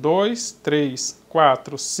mais 1, 2, 3,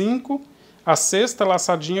 4, 5... a 6ª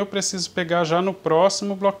laçadinha eu preciso pegar já no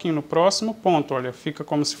próximo bloquinho, no próximo ponto. Olha, fica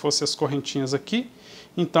como se fossem as correntinhas aqui.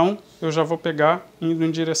 Então, eu já vou pegar indo em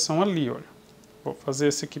direção ali, olha. Vou fazer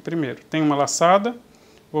esse aqui primeiro. Tenho uma laçada,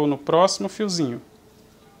 vou no próximo fiozinho.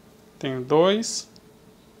 Tenho 2,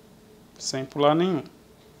 sem pular nenhum.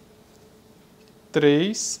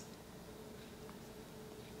 3,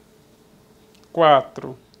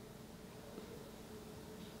 4,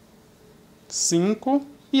 5...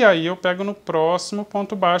 e aí eu pego no próximo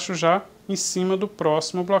ponto baixo já em cima do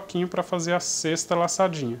próximo bloquinho para fazer a 6ª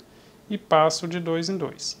laçadinha. E passo de 2 em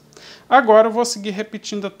 2. Agora eu vou seguir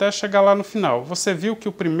repetindo até chegar lá no final. Você viu que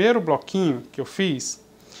o primeiro bloquinho que eu fiz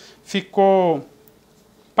ficou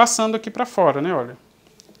passando aqui para fora, né? Olha,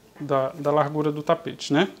 da largura do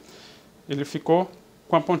tapete, né? Ele ficou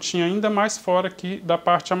com a pontinha ainda mais fora aqui da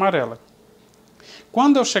parte amarela.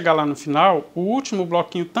 Quando eu chegar lá no final, o último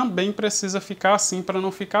bloquinho também precisa ficar assim para não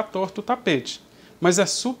ficar torto o tapete. Mas é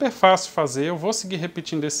super fácil fazer, eu vou seguir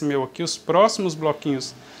repetindo esse meu aqui, os próximos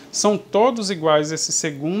bloquinhos são todos iguais a esse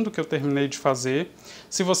segundo que eu terminei de fazer.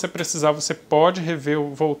 Se você precisar, você pode rever,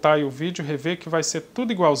 voltar aí o vídeo, rever que vai ser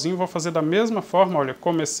tudo igualzinho. Vou fazer da mesma forma, olha,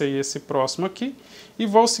 comecei esse próximo aqui e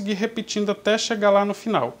vou seguir repetindo até chegar lá no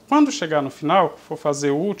final. Quando chegar no final, for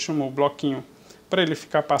fazer o último bloquinho para ele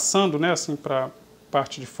ficar passando, né, assim para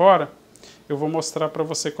parte de fora, eu vou mostrar para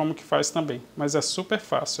você como que faz também. Mas é super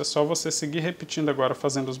fácil, é só você seguir repetindo agora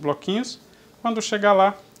fazendo os bloquinhos. Quando chegar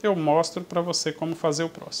lá, eu mostro para você como fazer o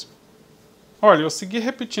próximo. Olha, eu segui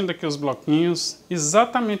repetindo aqui os bloquinhos,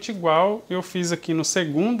 exatamente igual eu fiz aqui no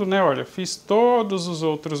segundo, né? Olha, fiz todos os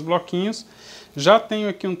outros bloquinhos. Já tenho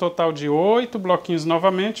aqui um total de 8 bloquinhos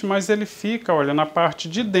novamente, mas ele fica, olha, na parte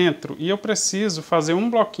de dentro. E eu preciso fazer um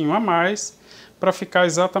bloquinho a mais para ficar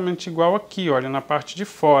exatamente igual aqui, olha, na parte de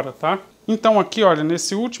fora, tá? Então aqui, olha,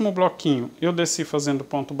 nesse último bloquinho, eu desci fazendo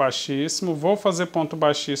ponto baixíssimo, vou fazer ponto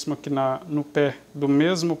baixíssimo aqui no pé do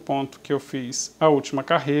mesmo ponto que eu fiz a última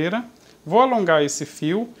carreira, vou alongar esse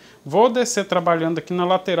fio, vou descer trabalhando aqui na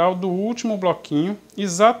lateral do último bloquinho,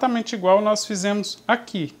 exatamente igual nós fizemos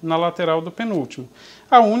aqui, na lateral do penúltimo.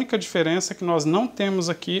 A única diferença é que nós não temos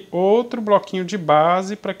aqui outro bloquinho de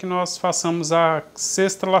base para que nós façamos a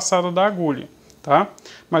 6ª laçada da agulha. Tá?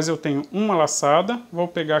 Mas eu tenho uma laçada, vou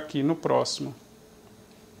pegar aqui no próximo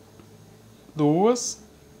 2,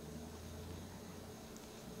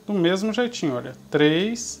 do mesmo jeitinho, olha,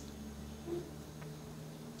 3,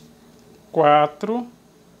 4,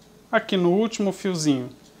 aqui no último fiozinho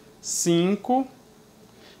 5,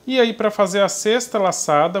 e aí para fazer a 6ª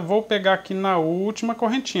laçada, vou pegar aqui na última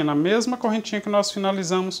correntinha, na mesma correntinha que nós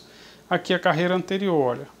finalizamos aqui a carreira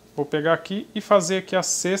anterior, olha. Vou pegar aqui e fazer aqui a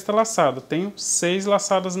 6ª laçada. Tenho 6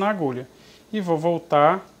 laçadas na agulha. E vou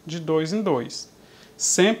voltar de 2 em 2.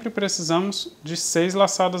 Sempre precisamos de 6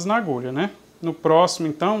 laçadas na agulha, né? No próximo,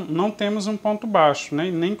 então, não temos um ponto baixo, né?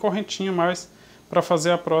 E nem correntinha mais para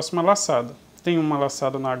fazer a próxima laçada. Tenho uma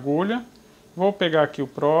laçada na agulha. Vou pegar aqui o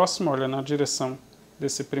próximo, olha, na direção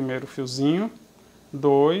desse primeiro fiozinho.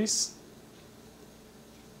 2,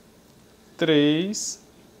 3,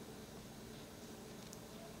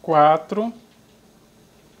 4,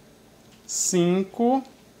 5,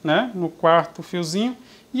 né, no quarto fiozinho.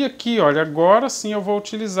 E aqui, olha, agora sim eu vou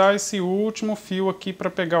utilizar esse último fio aqui para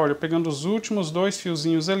pegar, olha, pegando os últimos 2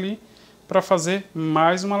 fiozinhos ali para fazer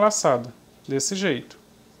mais uma laçada, desse jeito.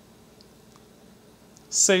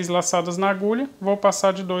 6 laçadas na agulha, vou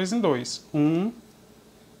passar de 2 em 2. 1,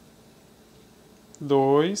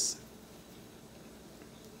 2,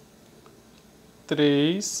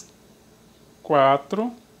 3,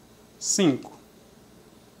 4, 5.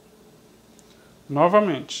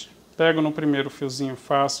 Novamente, pego no primeiro fiozinho,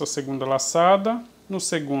 faço a 2ª laçada, no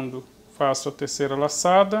segundo faço a 3ª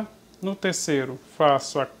laçada, no terceiro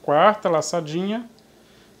faço a 4ª laçadinha,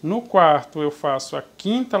 No quarto eu faço a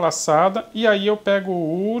quinta laçada e aí eu pego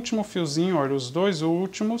o último fiozinho, olha, os dois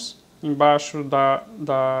últimos, embaixo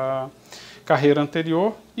da carreira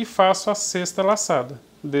anterior e faço a sexta laçada,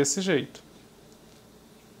 desse jeito.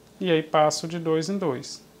 E aí passo de 2 em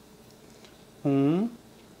 2. 1,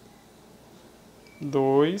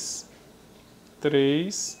 2,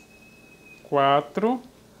 3, 4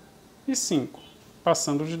 e 5,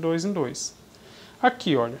 passando de 2 em 2.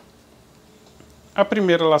 Aqui, olha, a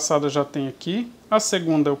primeira laçada já tem aqui, a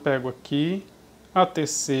segunda eu pego aqui, a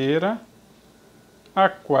terceira, a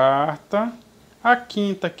quarta, a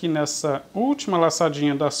quinta aqui nessa última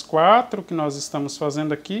laçadinha das 4 que nós estamos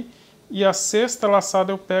fazendo aqui, e a sexta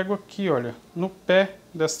laçada eu pego aqui, olha, no pé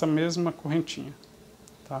desta mesma correntinha,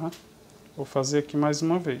 tá? Vou fazer aqui mais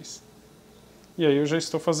uma vez. E aí eu já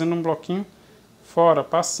estou fazendo um bloquinho fora,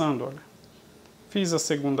 passando, olha. Fiz a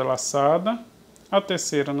segunda laçada, a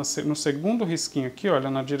terceira no segundo risquinho aqui, olha,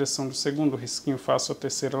 na direção do segundo risquinho faço a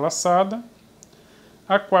terceira laçada,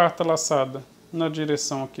 a quarta laçada na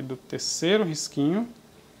direção aqui do terceiro risquinho,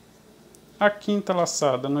 a quinta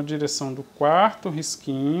laçada na direção do quarto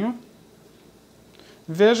risquinho.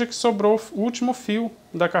 Veja que sobrou o último fio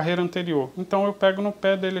da carreira anterior. Então eu pego no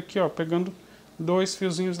pé dele aqui, ó, pegando 2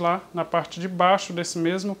 fiozinhos lá na parte de baixo desse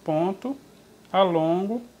mesmo ponto,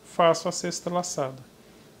 alongo, faço a sexta laçada.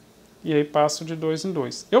 E aí passo de 2 em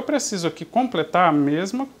 2. Eu preciso aqui completar a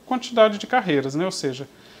mesma quantidade de carreiras, né? Ou seja,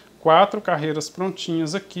 4 carreiras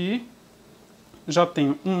prontinhas aqui. Já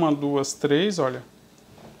tenho 1, 2, 3, olha,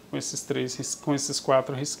 com esses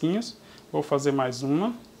 4 risquinhos. Vou fazer mais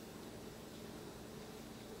uma.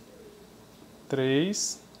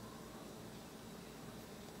 3,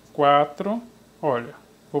 4, olha,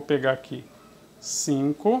 vou pegar aqui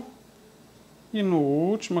 5 e no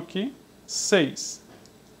último aqui 6.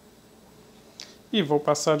 E vou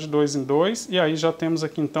passar de 2 em 2 e aí já temos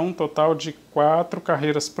aqui então um total de 4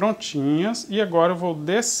 carreiras prontinhas e agora eu vou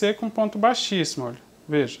descer com ponto baixíssimo, olha,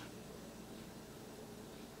 veja.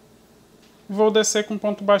 Vou descer com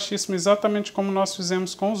ponto baixíssimo exatamente como nós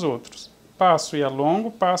fizemos com os outros. Passo e alongo,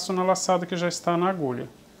 passo na laçada que já está na agulha.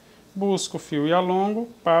 Busco o fio e alongo,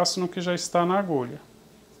 passo no que já está na agulha.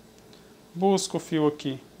 Busco o fio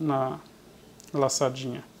aqui na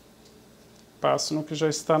laçadinha. Passo no que já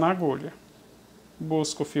está na agulha.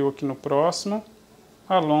 Busco o fio aqui no próximo,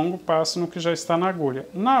 alongo, passo no que já está na agulha.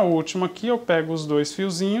 Na última aqui eu pego os 2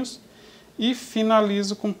 fiozinhos e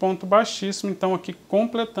finalizo com ponto baixíssimo, então aqui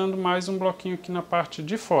completando mais um bloquinho aqui na parte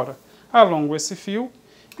de fora. Alongo esse fio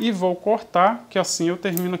e vou cortar, que assim eu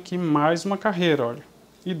termino aqui mais uma carreira, olha,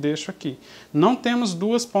 e deixo aqui. Não temos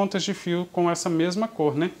 2 pontas de fio com essa mesma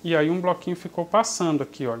cor, né? E aí um bloquinho ficou passando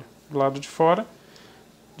aqui, olha, do lado de fora,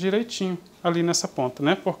 direitinho, ali nessa ponta,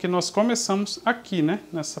 né? Porque nós começamos aqui, né?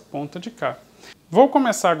 Nessa ponta de cá. Vou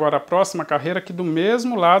começar agora a próxima carreira aqui do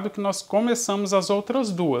mesmo lado que nós começamos as outras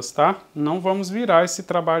 2, tá? Não vamos virar esse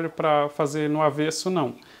trabalho para fazer no avesso,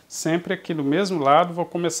 não. Sempre aqui do mesmo lado, vou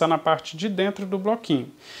começar na parte de dentro do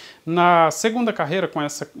bloquinho. Na segunda carreira,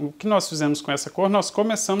 o que nós fizemos com essa cor, nós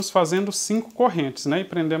começamos fazendo 5 correntes, né? E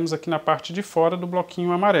prendemos aqui na parte de fora do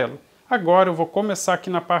bloquinho amarelo. Agora eu vou começar aqui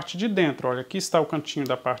na parte de dentro, olha, aqui está o cantinho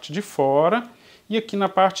da parte de fora, e aqui na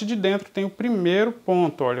parte de dentro tem o primeiro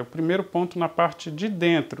ponto, olha, o primeiro ponto na parte de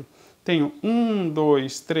dentro. Tenho 1,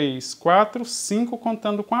 2, 3, 4, 5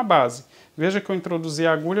 contando com a base. Veja que eu introduzi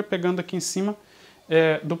a agulha pegando aqui em cima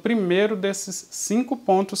do primeiro desses 5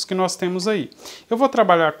 pontos que nós temos aí. Eu vou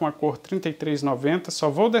trabalhar com a cor 3390, só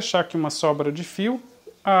vou deixar aqui uma sobra de fio.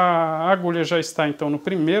 A agulha já está então no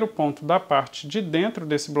primeiro ponto da parte de dentro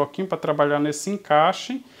desse bloquinho para trabalhar nesse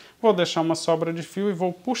encaixe. Vou deixar uma sobra de fio e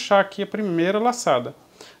vou puxar aqui a primeira laçada.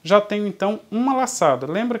 Já tenho então uma laçada.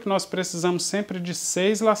 Lembra que nós precisamos sempre de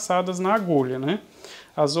 6 laçadas na agulha, né?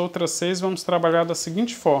 As outras 6 vamos trabalhar da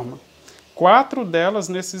seguinte forma. 4 delas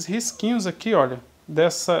nesses risquinhos aqui, olha,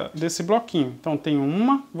 desse bloquinho. Então tenho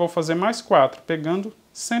uma, vou fazer mais 4, pegando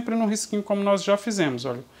sempre no risquinho como nós já fizemos,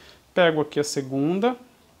 olha. Pego aqui a segunda,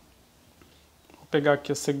 vou pegar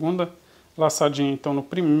aqui a segunda laçadinha, então no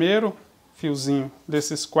primeiro fiozinho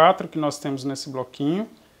desses 4 que nós temos nesse bloquinho.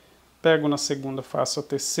 Pego na segunda, faço a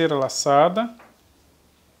terceira laçada.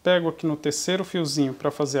 Pego aqui no terceiro fiozinho para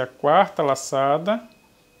fazer a quarta laçada.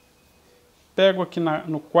 Pego aqui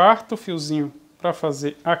no quarto fiozinho para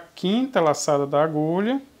fazer a quinta laçada da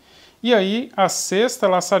agulha. E aí, a sexta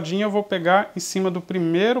laçadinha eu vou pegar em cima do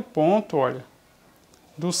primeiro ponto, olha,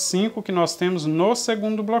 dos 5 que nós temos no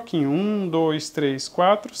segundo bloquinho. 1, 2, 3,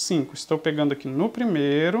 4, 5. Estou pegando aqui no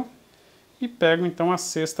primeiro e pego então a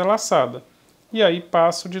sexta laçada. E aí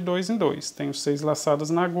passo de 2 em 2. Tenho 6 laçadas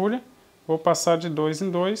na agulha, vou passar de 2 em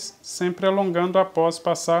 2, sempre alongando após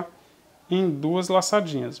passar em 2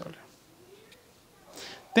 laçadinhas, olha.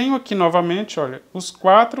 Tenho aqui novamente, olha, os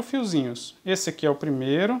 4 fiozinhos. Esse aqui é o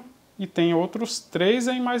primeiro e tem outros 3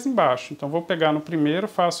 aí mais embaixo. Então, vou pegar no primeiro,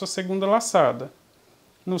 faço a segunda laçada.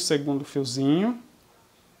 No segundo fiozinho,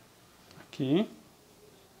 aqui,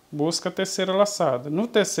 busco a terceira laçada. No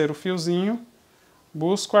terceiro fiozinho,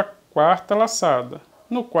 busco a quarta laçada.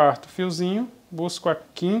 No quarto fiozinho, busco a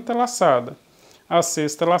quinta laçada. A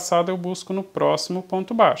sexta laçada eu busco no próximo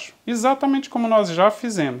ponto baixo. Exatamente como nós já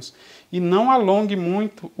fizemos. E não alongue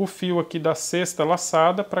muito o fio aqui da sexta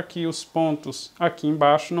laçada para que os pontos aqui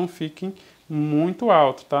embaixo não fiquem muito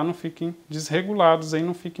altos, tá? Não fiquem desregulados aí,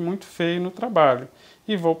 não fique muito feio no trabalho.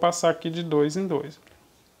 E vou passar aqui de 2 em 2.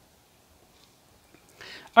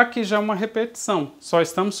 Aqui já é uma repetição, só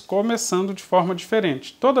estamos começando de forma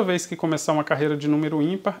diferente. Toda vez que começar uma carreira de número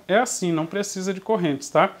ímpar, é assim, não precisa de correntes,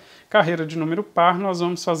 tá? Carreira de número par, nós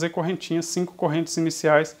vamos fazer correntinhas, 5 correntes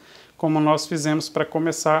iniciais, como nós fizemos para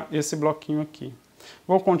começar esse bloquinho aqui.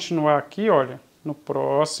 Vou continuar aqui, olha, no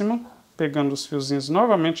próximo, pegando os fiozinhos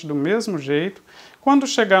novamente do mesmo jeito. Quando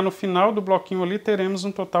chegar no final do bloquinho ali, teremos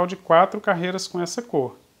um total de 4 carreiras com essa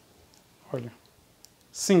cor. Olha.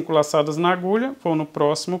 5 laçadas na agulha, vou no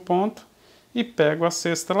próximo ponto e pego a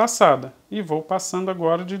sexta laçada. E vou passando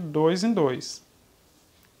agora de 2 em 2.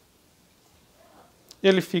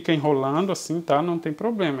 Ele fica enrolando assim, tá? Não tem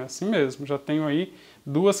problema, é assim mesmo. Já tenho aí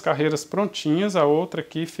 2 carreiras prontinhas, a outra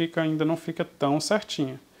aqui ainda não fica tão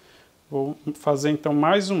certinha. Vou fazer então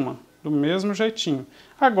mais uma, do mesmo jeitinho.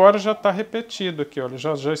 Agora já está repetido aqui, olha,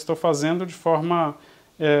 já estou fazendo de forma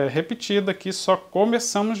repetida aqui, só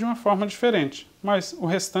começamos de uma forma diferente. Mas o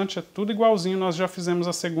restante é tudo igualzinho, nós já fizemos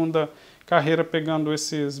a segunda carreira pegando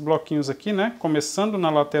esses bloquinhos aqui, né? Começando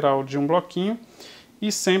na lateral de um bloquinho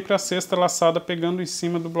e sempre a sexta laçada pegando em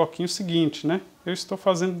cima do bloquinho seguinte, né? Eu estou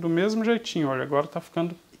fazendo do mesmo jeitinho, olha, agora está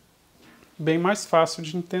ficando bem mais fácil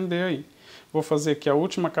de entender aí. Vou fazer aqui a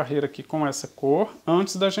última carreira aqui com essa cor,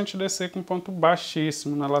 antes da gente descer com ponto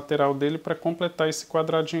baixíssimo na lateral dele para completar esse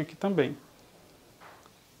quadradinho aqui também.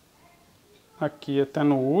 Aqui até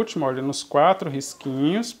no último, olha, nos 4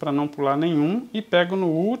 risquinhos, para não pular nenhum, e pego no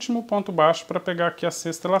último ponto baixo para pegar aqui a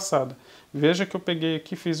sexta laçada. Veja que eu peguei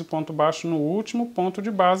aqui, fiz o ponto baixo no último ponto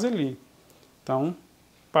de base ali. Então,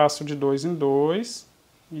 passo de 2 em 2,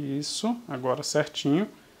 isso, agora certinho.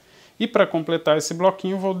 E para completar esse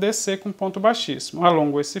bloquinho, vou descer com ponto baixíssimo.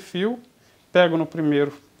 Alongo esse fio, pego no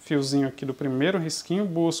primeiro fiozinho aqui do primeiro risquinho,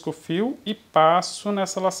 busco o fio e passo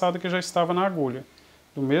nessa laçada que já estava na agulha.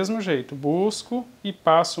 Do mesmo jeito, busco e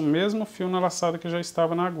passo o mesmo fio na laçada que já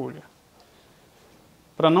estava na agulha.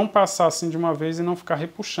 Para não passar assim de uma vez e não ficar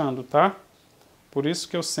repuxando, tá? Por isso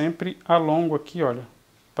que eu sempre alongo aqui, olha,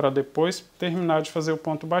 para depois terminar de fazer o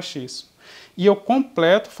ponto baixíssimo. E eu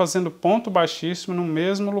completo fazendo ponto baixíssimo no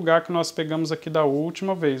mesmo lugar que nós pegamos aqui da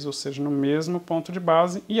última vez, ou seja, no mesmo ponto de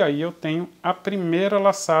base, e aí eu tenho a primeira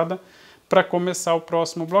laçada para começar o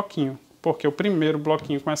próximo bloquinho, porque o primeiro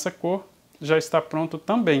bloquinho com essa cor já está pronto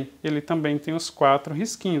também. Ele também tem os 4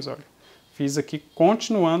 risquinhos, olha. Fiz aqui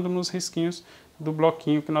continuando nos risquinhos do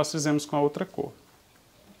bloquinho que nós fizemos com a outra cor.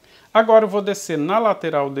 Agora eu vou descer na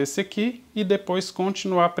lateral desse aqui e depois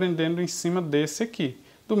continuar prendendo em cima desse aqui,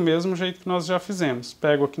 do mesmo jeito que nós já fizemos.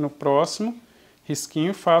 Pego aqui no próximo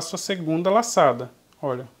risquinho, faço a segunda laçada.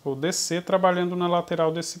 Olha, vou descer trabalhando na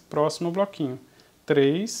lateral desse próximo bloquinho.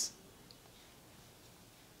 3,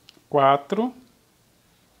 4,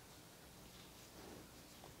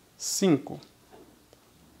 5.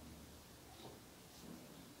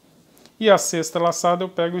 E a sexta laçada eu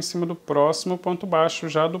pego em cima do próximo ponto baixo,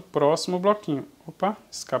 já do próximo bloquinho. Opa,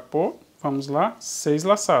 escapou. Vamos lá, 6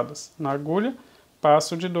 laçadas. Na agulha,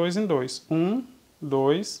 passo de 2 em 2. 1,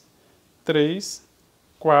 2, 3,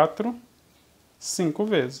 4, 5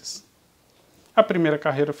 vezes. A primeira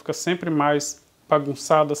carreira fica sempre mais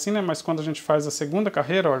bagunçada assim, né? Mas quando a gente faz a segunda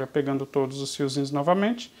carreira, olha, pegando todos os fiozinhos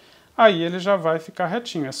novamente, aí ele já vai ficar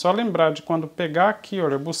retinho. É só lembrar de quando pegar aqui,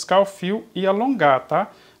 olha, buscar o fio e alongar,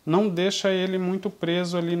 tá? Não deixa ele muito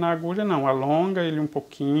preso ali na agulha, não. Alonga ele um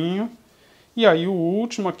pouquinho. E aí o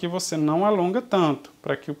último aqui você não alonga tanto,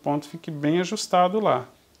 para que o ponto fique bem ajustado lá.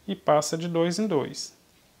 E passa de 2 em 2.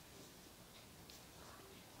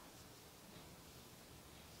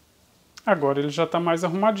 Agora ele já está mais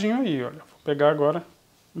arrumadinho aí, olha. Vou pegar agora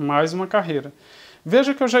mais uma carreira.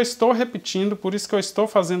 Veja que eu já estou repetindo, por isso que eu estou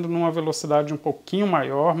fazendo numa velocidade um pouquinho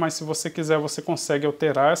maior, mas se você quiser, você consegue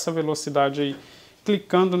alterar essa velocidade aí,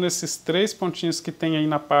 clicando nesses 3 pontinhos que tem aí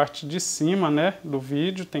na parte de cima, né, do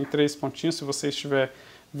vídeo. Tem 3 pontinhos, se você estiver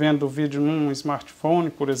vendo o vídeo num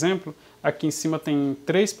smartphone, por exemplo, Aqui em cima tem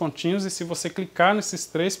 3 pontinhos e se você clicar nesses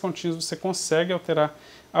 3 pontinhos você consegue alterar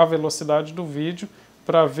a velocidade do vídeo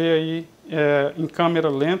para ver aí em câmera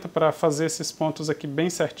lenta, para fazer esses pontos aqui bem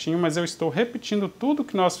certinho, mas eu estou repetindo tudo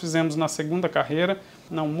que nós fizemos na segunda carreira,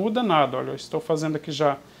 não muda nada. Olha, eu estou fazendo aqui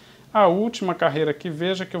já a última carreira aqui,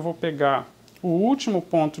 veja que eu vou pegar o último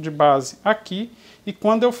ponto de base aqui, e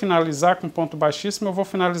quando eu finalizar com ponto baixíssimo, eu vou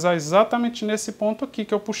finalizar exatamente nesse ponto aqui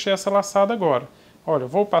que eu puxei essa laçada agora. Olha, eu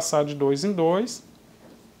vou passar de 2 em 2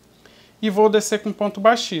 e vou descer com ponto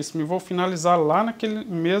baixíssimo e vou finalizar lá naquele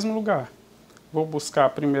mesmo lugar. Vou buscar a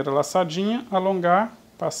primeira laçadinha, alongar,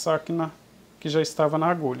 passar aqui na que já estava na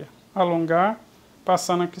agulha. Alongar,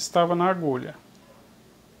 passar na que estava na agulha.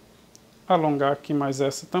 Alongar aqui mais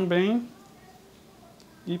essa também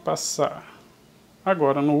e passar.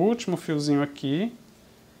 Agora no último fiozinho aqui,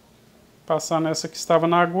 passar nessa que estava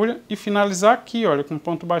na agulha e finalizar aqui, olha, com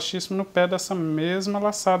ponto baixíssimo no pé dessa mesma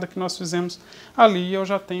laçada que nós fizemos ali. Eu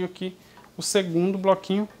já tenho aqui o segundo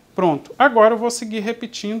bloquinho pronto. Agora eu vou seguir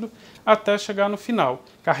repetindo até chegar no final.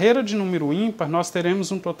 Carreira de número ímpar, nós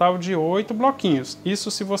teremos um total de 8 bloquinhos. Isso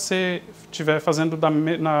se você estiver fazendo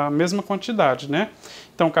na mesma quantidade, né?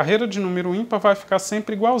 Então, carreira de número ímpar vai ficar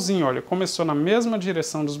sempre igualzinho. Olha, começou na mesma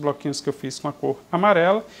direção dos bloquinhos que eu fiz com a cor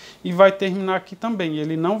amarela e vai terminar aqui também.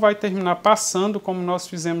 Ele não vai terminar passando como nós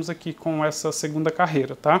fizemos aqui com essa segunda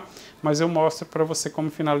carreira, tá? Mas eu mostro para você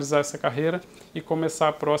como finalizar essa carreira e começar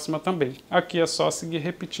a próxima também. Aqui é só seguir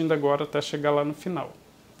repetindo agora até chegar lá no final.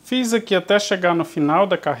 Fiz aqui até chegar no final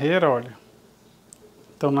da carreira, olha.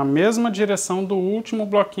 Então, na mesma direção do último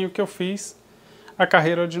bloquinho que eu fiz, a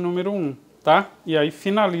carreira de número 1, tá? E aí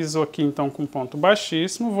finalizo aqui então com ponto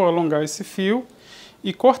baixíssimo, vou alongar esse fio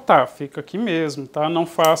e cortar, fica aqui mesmo, tá? Não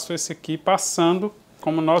faço esse aqui passando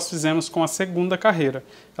como nós fizemos com a segunda carreira.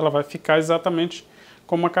 Ela vai ficar exatamente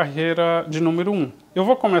como a carreira de número 1. Eu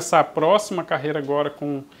vou começar a próxima carreira agora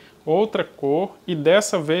com outra cor e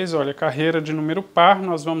dessa vez, olha, carreira de número par,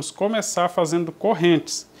 nós vamos começar fazendo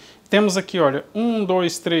correntes. Temos aqui, olha, 1,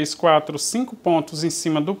 2, 3, 4, 5 pontos em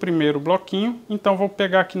cima do primeiro bloquinho, então vou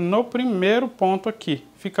pegar aqui no primeiro ponto aqui,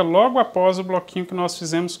 fica logo após o bloquinho que nós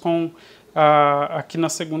fizemos aqui na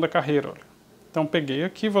segunda carreira, olha. Então peguei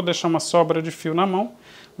aqui, vou deixar uma sobra de fio na mão,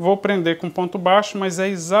 vou prender com ponto baixo, mas é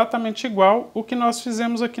exatamente igual o que nós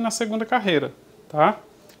fizemos aqui na segunda carreira, tá?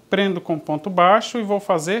 Prendo com ponto baixo e vou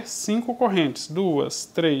fazer 5 correntes. 2,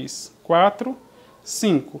 3, 4,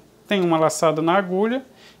 5. Tem uma laçada na agulha.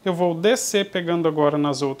 Eu vou descer pegando agora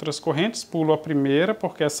nas outras correntes. Pulo a primeira,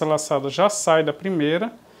 porque essa laçada já sai da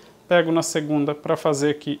primeira. Pego na segunda para fazer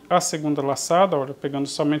aqui a segunda laçada. Olha, pegando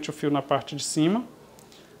somente o fio na parte de cima.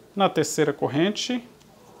 Na terceira corrente.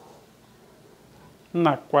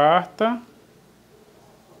 Na quarta.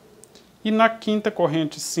 E na quinta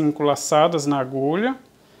corrente, 5 laçadas na agulha.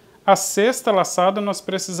 A sexta laçada nós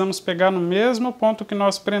precisamos pegar no mesmo ponto que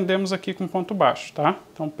nós prendemos aqui com ponto baixo, tá?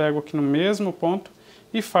 Então pego aqui no mesmo ponto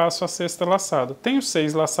e faço a sexta laçada. Tenho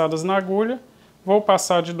 6 laçadas na agulha, vou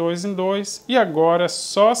passar de 2 em 2 e agora é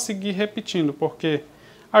só seguir repetindo, porque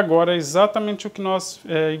agora é exatamente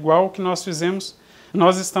igual ao que nós fizemos.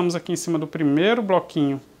 Nós estamos aqui em cima do primeiro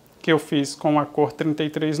bloquinho que eu fiz com a cor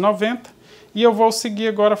 3390 e eu vou seguir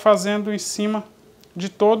agora fazendo em cima de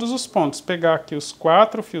todos os pontos. Pegar aqui os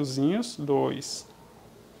 4 fiozinhos, 2,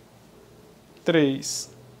 3,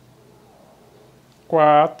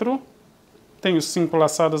 4, tenho 5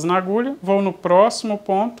 laçadas na agulha, vou no próximo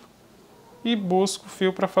ponto e busco o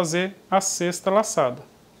fio para fazer a sexta laçada.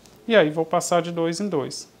 E aí vou passar de 2 em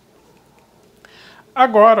 2.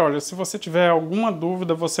 Agora, olha, se você tiver alguma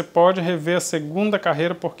dúvida, você pode rever a segunda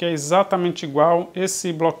carreira, porque é exatamente igual.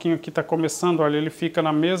 Esse bloquinho aqui está começando, olha, ele fica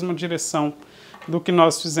na mesma direção do que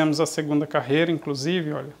nós fizemos a segunda carreira,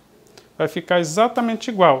 inclusive, olha, vai ficar exatamente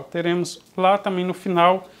igual. Teremos lá também no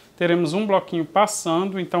final, teremos um bloquinho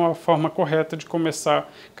passando, então a forma correta de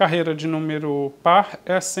começar carreira de número par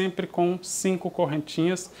é sempre com 5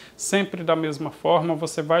 correntinhas, sempre da mesma forma.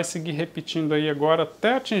 Você vai seguir repetindo aí agora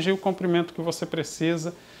até atingir o comprimento que você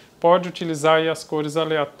precisa. Pode utilizar aí as cores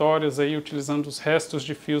aleatórias, aí, utilizando os restos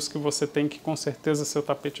de fios que você tem, que com certeza seu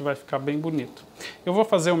tapete vai ficar bem bonito. Eu vou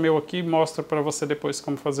fazer o meu aqui e mostro para você depois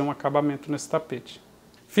como fazer um acabamento nesse tapete.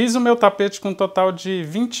 Fiz o meu tapete com um total de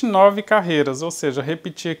 29 carreiras, ou seja,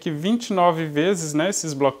 repeti aqui 29 vezes, né,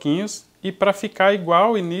 esses bloquinhos. E para ficar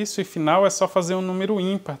igual início e final é só fazer um número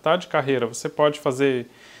ímpar, tá, de carreira. Você pode fazer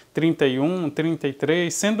 31,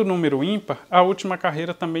 33, sendo número ímpar, a última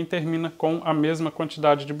carreira também termina com a mesma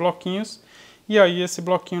quantidade de bloquinhos, e aí esse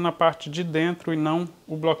bloquinho na parte de dentro e não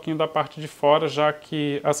o bloquinho da parte de fora, já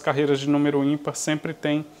que as carreiras de número ímpar sempre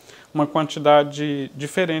tem uma quantidade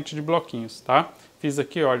diferente de bloquinhos, tá? Fiz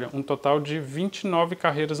aqui, olha, um total de 29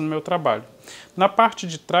 carreiras no meu trabalho. Na parte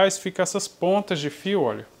de trás fica essas pontas de fio,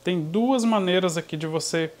 olha. Tem duas maneiras aqui de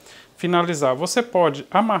você finalizar. Você pode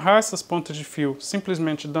amarrar essas pontas de fio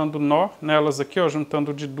simplesmente dando nó nelas aqui, ó,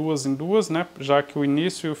 juntando de duas em duas, né? Já que o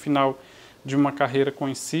início e o final de uma carreira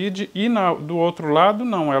coincide. E do outro lado,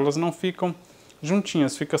 não, elas não ficam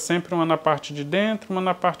juntinhas, fica sempre uma na parte de dentro, uma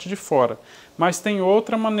na parte de fora. Mas tem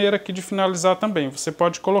outra maneira aqui de finalizar também. Você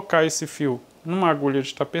pode colocar esse fio numa agulha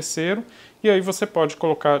de tapeceiro, e aí você pode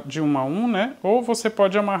colocar de um a um, né? Ou você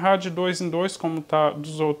pode amarrar de dois em dois, como tá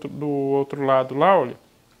do outro lado lá, olha.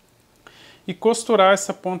 E costurar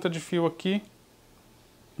essa ponta de fio aqui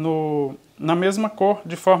na mesma cor,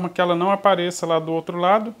 de forma que ela não apareça lá do outro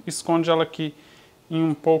lado. Esconde ela aqui em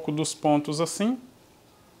um pouco dos pontos assim.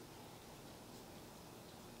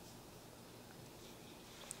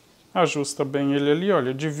 Ajusta bem ele ali,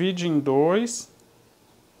 olha, divide em dois.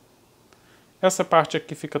 Essa parte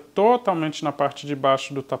aqui fica totalmente na parte de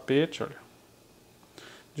baixo do tapete, olha.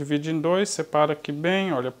 Divide em dois, separa aqui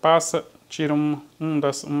bem, olha, passa, tira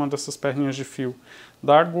uma dessas perninhas de fio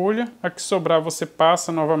da agulha. A que sobrar você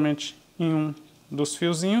passa novamente em um dos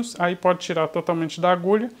fiozinhos, aí pode tirar totalmente da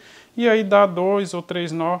agulha. E aí dá 2 ou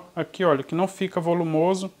 3 nó aqui, olha, que não fica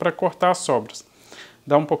volumoso para cortar as sobras.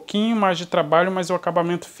 Dá um pouquinho mais de trabalho, mas o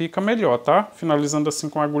acabamento fica melhor, tá? Finalizando assim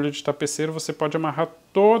com a agulha de tapeceiro, você pode amarrar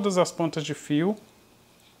todas as pontas de fio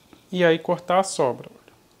e aí cortar a sobra.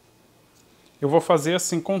 Eu vou fazer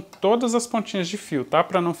assim com todas as pontinhas de fio, tá?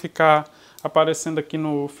 Para não ficar aparecendo aqui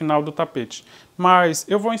no final do tapete. Mas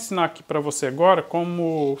eu vou ensinar aqui para você agora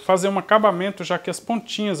como fazer um acabamento, já que as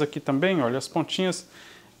pontinhas aqui também, olha, as pontinhas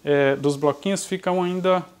dos bloquinhos ficam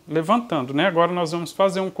ainda levantando, né? Agora nós vamos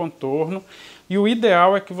fazer um contorno e o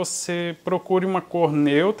ideal é que você procure uma cor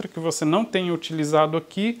neutra que você não tenha utilizado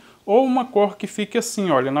aqui ou uma cor que fique assim,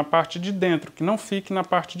 olha, na parte de dentro, que não fique na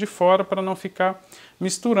parte de fora para não ficar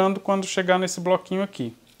misturando quando chegar nesse bloquinho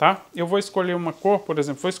aqui, tá? Eu vou escolher uma cor, por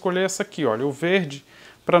exemplo, vou escolher essa aqui, olha, o verde,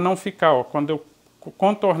 para não ficar, ó, quando eu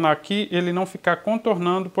contornar aqui, ele não ficar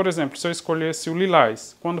contornando, por exemplo, se eu escolhesse o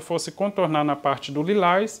lilás, quando fosse contornar na parte do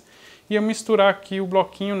lilás, ia misturar aqui o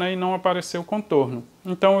bloquinho, né, e não aparecer o contorno.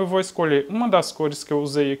 Então eu vou escolher uma das cores que eu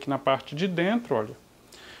usei aqui na parte de dentro, olha,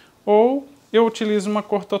 ou eu utilizo uma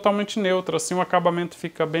cor totalmente neutra, assim o acabamento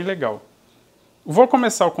fica bem legal. Vou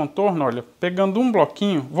começar o contorno, olha, pegando um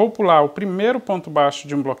bloquinho, vou pular o primeiro ponto baixo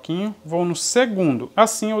de um bloquinho, vou no segundo,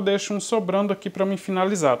 assim eu deixo um sobrando aqui para me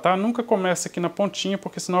finalizar, tá? Nunca comece aqui na pontinha,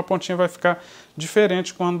 porque senão a pontinha vai ficar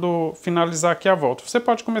diferente quando finalizar aqui a volta. Você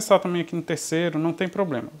pode começar também aqui no terceiro, não tem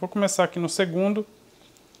problema. Vou começar aqui no segundo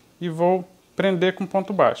e vou prender com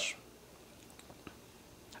ponto baixo.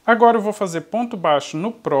 Agora eu vou fazer ponto baixo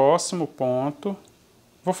no próximo ponto,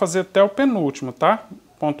 vou fazer até o penúltimo, tá?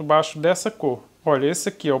 Ponto baixo dessa cor. Olha, esse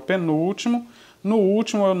aqui é o penúltimo, no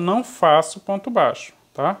último eu não faço ponto baixo,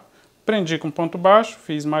 tá? Prendi com ponto baixo,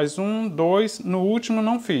 fiz mais um, dois, no último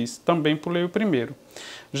não fiz, também pulei o primeiro.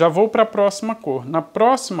 Já vou para a próxima cor. Na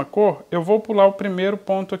próxima cor eu vou pular o primeiro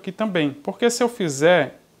ponto aqui também, porque se eu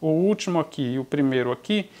fizer o último aqui e o primeiro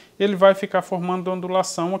aqui, ele vai ficar formando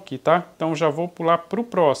ondulação aqui, tá? Então já vou pular para o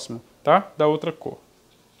próximo, tá? Da outra cor.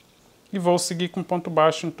 E vou seguir com ponto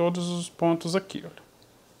baixo em todos os pontos aqui, olha.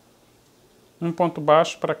 Um ponto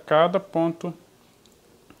baixo para cada ponto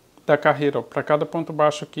da carreira, para cada ponto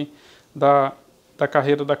baixo aqui da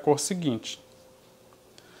carreira da cor seguinte.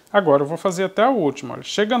 Agora eu vou fazer até o último, olha.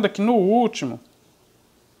 Chegando aqui no último,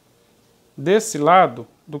 desse lado,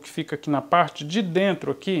 do que fica aqui na parte de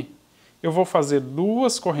dentro aqui, eu vou fazer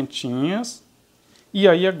duas correntinhas e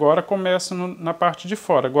aí agora começo na parte de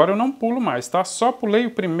fora. Agora eu não pulo mais, tá? Só pulei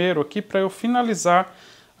o primeiro aqui para eu finalizar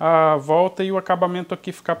a volta e o acabamento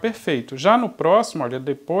aqui ficar perfeito. Já no próximo, olha,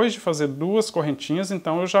 depois de fazer duas correntinhas,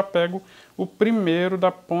 então eu já pego o primeiro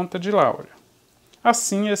da ponta de lá, olha.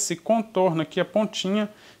 Assim, esse contorno aqui, a pontinha,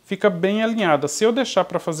 fica bem alinhada. Se eu deixar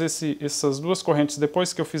para fazer essas duas correntes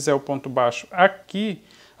depois que eu fizer o ponto baixo aqui,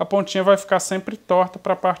 a pontinha vai ficar sempre torta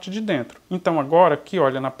para a parte de dentro. Então agora aqui,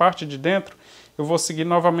 olha, na parte de dentro, eu vou seguir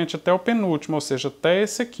novamente até o penúltimo, ou seja, até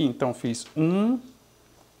esse aqui. Então fiz 1,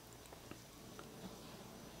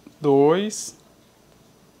 2,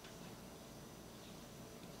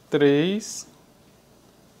 3,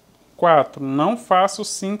 4. Não faço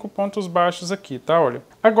 5 pontos baixos aqui, tá? Olha.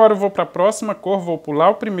 Agora eu vou para a próxima cor, vou pular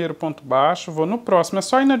o primeiro ponto baixo, vou no próximo. É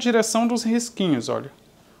só ir na direção dos risquinhos, olha.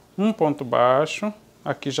 Um ponto baixo,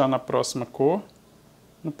 aqui já na próxima cor.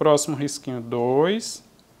 No próximo risquinho, 2.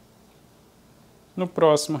 No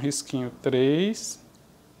próximo risquinho, 3.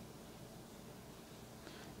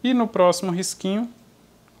 E no próximo risquinho,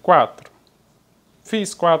 4.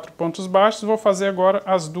 Fiz 4 pontos baixos, vou fazer agora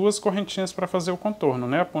as 2 correntinhas para fazer o contorno,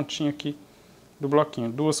 né? A pontinha aqui do bloquinho.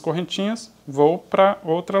 2 correntinhas, vou para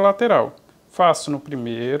outra lateral. Faço no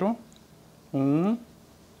primeiro, 1,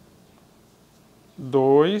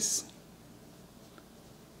 2,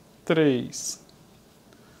 3,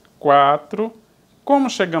 4. Como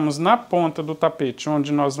chegamos na ponta do tapete,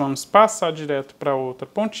 onde nós vamos passar direto para outra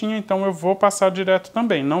pontinha, então eu vou passar direto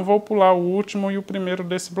também. Não vou pular o último e o primeiro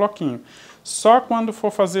desse bloquinho. Só quando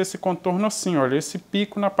for fazer esse contorno assim, olha, esse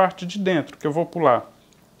pico na parte de dentro, que eu vou pular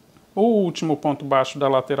o último ponto baixo da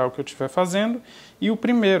lateral que eu estiver fazendo e o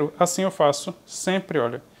primeiro. Assim eu faço sempre,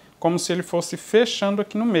 olha, como se ele fosse fechando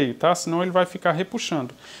aqui no meio, tá? Senão ele vai ficar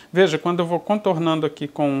repuxando. Veja, quando eu vou contornando aqui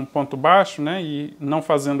com um ponto baixo, né, e não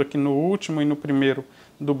fazendo aqui no último e no primeiro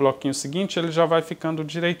do bloquinho seguinte, ele já vai ficando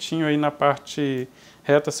direitinho aí na parte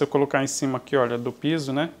reta. Se eu colocar em cima aqui, olha, do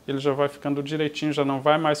piso, né, ele já vai ficando direitinho, já não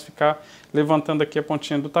vai mais ficar levantando aqui a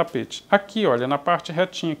pontinha do tapete. Aqui, olha, na parte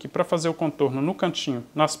retinha aqui, para fazer o contorno no cantinho,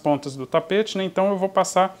 nas pontas do tapete, né, então eu vou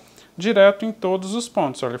passar direto em todos os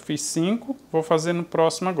pontos. Olha, eu fiz 5, vou fazer no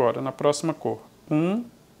próximo agora, na próxima cor. 1,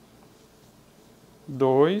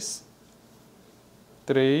 2,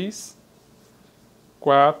 3,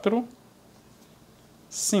 4,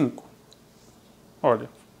 5. Olha.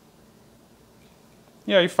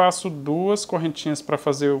 E aí faço 2 correntinhas para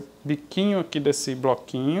fazer o biquinho aqui desse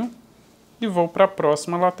bloquinho e vou para a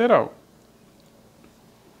próxima lateral.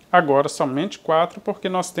 Agora somente 4, porque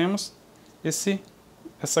nós temos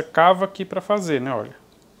essa cava aqui para fazer, né, olha.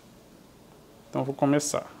 Então, vou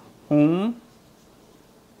começar. 1,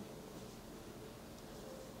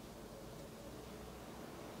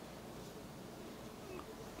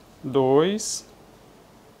 2.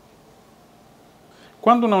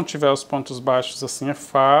 Quando não tiver os pontos baixos assim é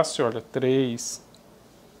fácil, olha, 3,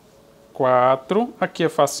 4. Aqui é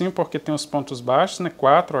facinho porque tem os pontos baixos, né,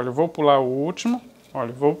 4, olha, eu vou pular o último.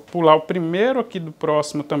 Olha, vou pular o primeiro aqui do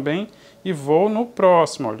próximo também e vou no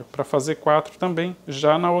próximo, olha, para fazer 4 também,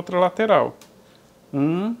 já na outra lateral.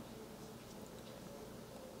 1,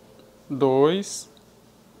 2,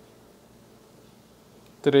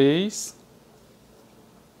 3,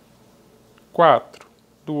 4.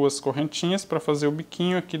 2 correntinhas para fazer o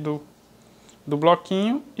biquinho aqui do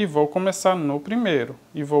bloquinho e vou começar no primeiro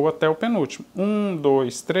e vou até o penúltimo. 1,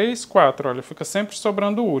 2, 3, 4, olha, fica sempre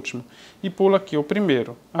sobrando o último. E pulo aqui o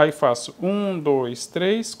primeiro. Aí faço 1, 2,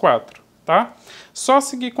 3, 4, tá? Só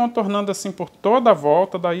seguir contornando assim por toda a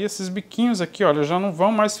volta, daí esses biquinhos aqui, olha, já não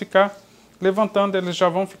vão mais ficar levantando, eles já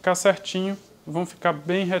vão ficar certinho, vão ficar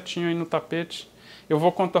bem retinho aí no tapete. Eu vou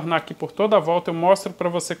contornar aqui por toda a volta, eu mostro para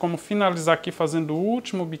você como finalizar aqui fazendo o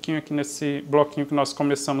último biquinho aqui nesse bloquinho que nós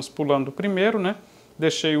começamos pulando o primeiro, né?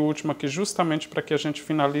 Deixei o último aqui justamente para que a gente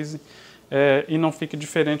finalize e não fique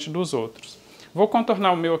diferente dos outros. Vou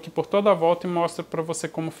contornar o meu aqui por toda a volta e mostro para você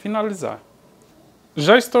como finalizar.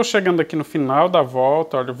 Já estou chegando aqui no final da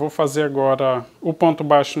volta, olha, eu vou fazer agora o ponto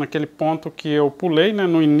baixo naquele ponto que eu pulei, né?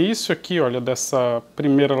 No início aqui, olha, dessa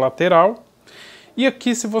primeira lateral. E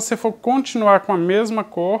aqui, se você for continuar com a mesma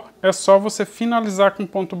cor, é só você finalizar com um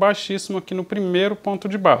ponto baixíssimo aqui no primeiro ponto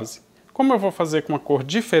de base. Como eu vou fazer com uma cor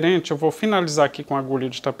diferente, eu vou finalizar aqui com agulha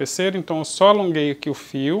de tapeceiro, então eu só alonguei aqui o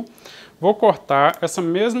fio, vou cortar. Essa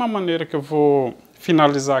mesma maneira que eu vou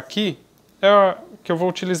finalizar aqui, é a que eu vou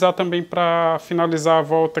utilizar também para finalizar a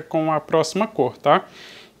volta com a próxima cor, tá?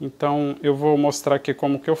 Então, eu vou mostrar aqui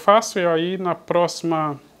como que eu faço e aí na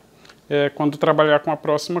próxima... quando trabalhar com a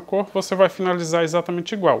próxima cor, você vai finalizar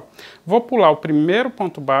exatamente igual. Vou pular o primeiro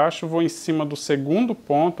ponto baixo, vou em cima do segundo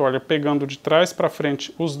ponto, olha, pegando de trás para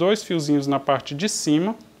frente os 2 fiozinhos na parte de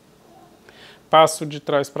cima. Passo de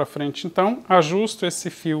trás para frente, então, ajusto esse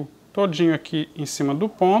fio todinho aqui em cima do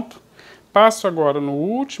ponto. Passo agora no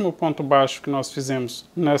último ponto baixo que nós fizemos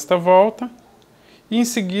nesta volta. E em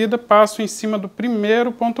seguida passo em cima do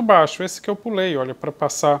primeiro ponto baixo, esse que eu pulei, olha, para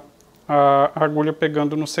passar a agulha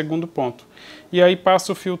pegando no segundo ponto. E aí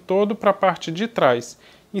passo o fio todo para a parte de trás.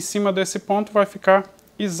 Em cima desse ponto vai ficar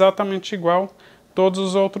exatamente igual todos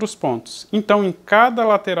os outros pontos. Então, em cada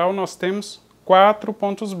lateral nós temos 4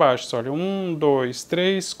 pontos baixos. Olha, 1, 2,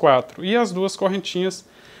 3, 4. E as 2 correntinhas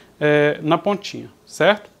na pontinha,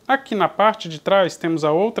 certo? Aqui na parte de trás temos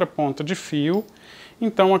a outra ponta de fio.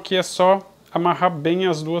 Então, aqui é só amarrar bem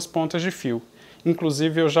as 2 pontas de fio.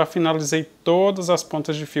 Inclusive, eu já finalizei todas as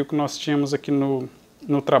pontas de fio que nós tínhamos aqui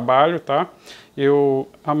no trabalho, tá? Eu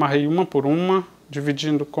amarrei uma por uma,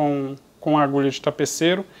 dividindo com a agulha de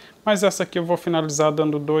tapeceiro, mas essa aqui eu vou finalizar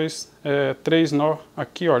dando 3 nó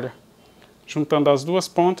aqui, olha, juntando as 2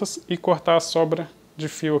 pontas e cortar a sobra de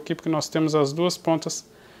fio aqui, porque nós temos as 2 pontas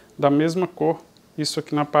da mesma cor, isso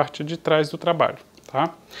aqui na parte de trás do trabalho.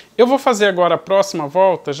 tá? Eu vou fazer agora a próxima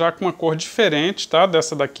volta já com uma cor diferente, tá?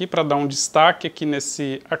 Dessa daqui, para dar um destaque aqui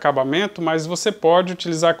nesse acabamento, mas você pode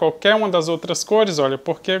utilizar qualquer uma das outras cores, olha,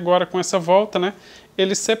 porque agora com essa volta, né,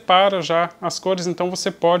 ele separa já as cores, então você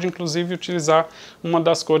pode inclusive utilizar uma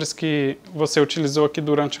das cores que você utilizou aqui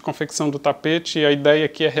durante a confecção do tapete, e a ideia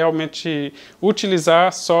aqui é realmente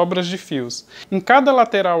utilizar sobras de fios. Em cada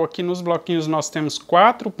lateral aqui nos bloquinhos nós temos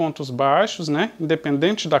 4 pontos baixos, né,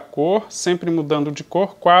 independente da cor, sempre mudando de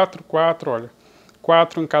cor, 4, 4, olha,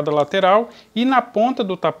 4 em cada lateral, e na ponta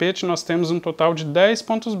do tapete nós temos um total de 10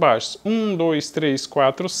 pontos baixos, 1, 2, 3,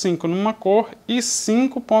 4, 5 numa cor e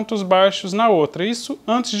 5 pontos baixos na outra, isso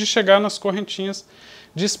antes de chegar nas correntinhas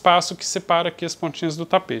de espaço que separa aqui as pontinhas do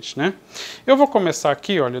tapete, né? Eu vou começar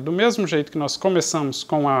aqui, olha, do mesmo jeito que nós começamos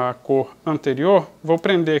com a cor anterior, vou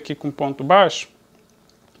prender aqui com ponto baixo,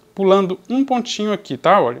 pulando um pontinho aqui,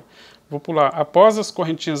 tá? Olha, vou pular após as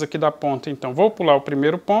correntinhas aqui da ponta, então vou pular o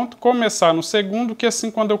primeiro ponto, começar no segundo, que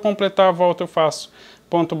assim quando eu completar a volta eu faço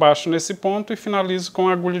ponto baixo nesse ponto e finalizo com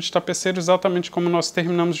a agulha de tapeceiro exatamente como nós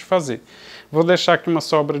terminamos de fazer. Vou deixar aqui uma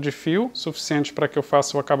sobra de fio, suficiente para que eu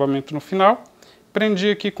faça o acabamento no final. Prendi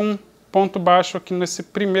aqui com ponto baixo aqui nesse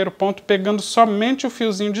primeiro ponto, pegando somente o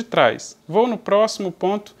fiozinho de trás. Vou no próximo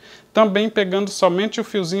ponto, também pegando somente o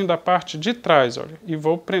fiozinho da parte de trás, olha, e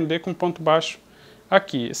vou prender com ponto baixo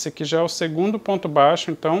aqui. Esse aqui já é o segundo ponto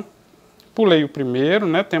baixo, então pulei o primeiro,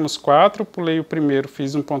 né? Temos 4, pulei o primeiro,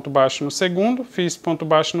 fiz um ponto baixo no segundo, fiz ponto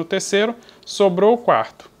baixo no terceiro, sobrou o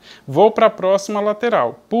quarto. Vou para a próxima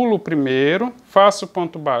lateral, pulo o primeiro, faço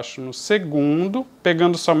ponto baixo no segundo,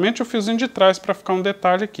 pegando somente o fiozinho de trás para ficar um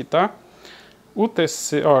detalhe aqui, tá? O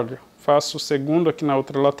terceiro, olha, faço o segundo aqui na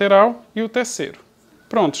outra lateral e o terceiro.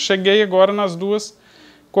 Pronto, cheguei agora nas duas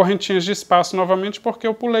correntinhas de espaço novamente porque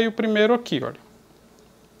eu pulei o primeiro aqui, olha.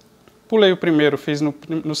 Pulei o primeiro, fiz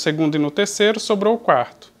no segundo e no terceiro, sobrou o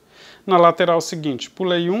quarto. Na lateral seguinte,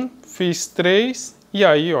 pulei um, fiz 3 e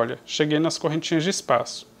aí, olha, cheguei nas correntinhas de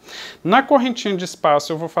espaço. Na correntinha de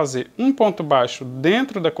espaço eu vou fazer um ponto baixo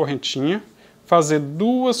dentro da correntinha, fazer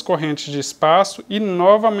 2 correntes de espaço e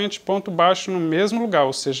novamente ponto baixo no mesmo lugar,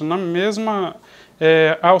 ou seja, na mesma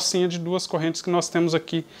alcinha de 2 correntes que nós temos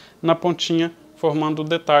aqui na pontinha, formando o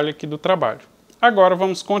detalhe aqui do trabalho. Agora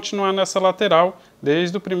vamos continuar nessa lateral,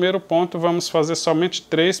 desde o primeiro ponto vamos fazer somente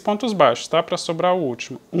 3 pontos baixos, tá? Para sobrar o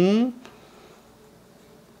último. 1,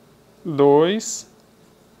 2,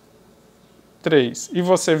 3. E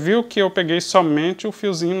você viu que eu peguei somente o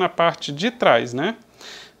fiozinho na parte de trás, né?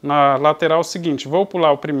 Na lateral seguinte, vou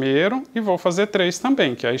pular o primeiro e vou fazer 3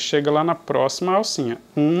 também, que aí chega lá na próxima alcinha.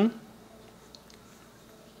 1,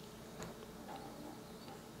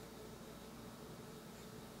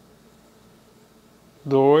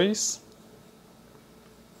 2,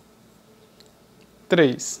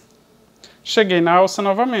 3. Cheguei na alça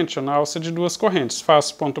novamente, ó, na alça de 2 correntes.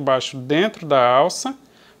 Faço ponto baixo dentro da alça,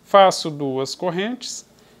 faço 2 correntes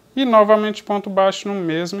e novamente ponto baixo no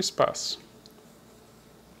mesmo espaço.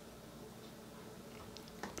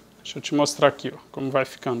 Deixa eu te mostrar aqui, ó, como vai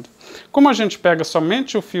ficando. Como a gente pega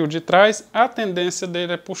somente o fio de trás, a tendência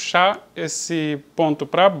dele é puxar esse ponto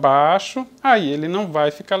para baixo, aí ele não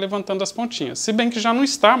vai ficar levantando as pontinhas. Se bem que já não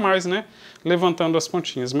está mais, né, levantando as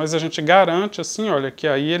pontinhas, mas a gente garante assim, olha, que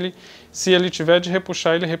aí ele, se ele tiver de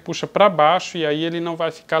repuxar, ele repuxa para baixo e aí ele não vai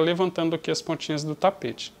ficar levantando aqui as pontinhas do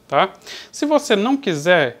tapete, tá? Se você não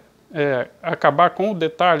quiser acabar com o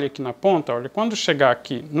detalhe aqui na ponta, olha, quando chegar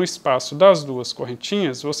aqui no espaço das 2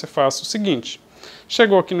 correntinhas, você faça o seguinte,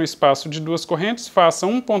 chegou aqui no espaço de 2 correntes, faça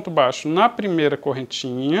um ponto baixo na primeira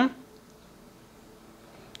correntinha,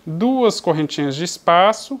 2 correntinhas de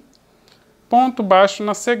espaço, ponto baixo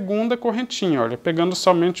na segunda correntinha, olha, pegando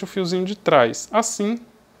somente o fiozinho de trás, assim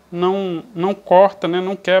não corta, né,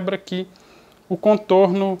 não quebra aqui o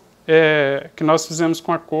contorno que nós fizemos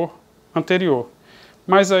com a cor anterior.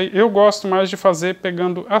 Mas aí eu gosto mais de fazer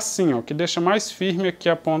pegando assim, ó, que deixa mais firme aqui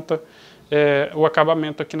a ponta, o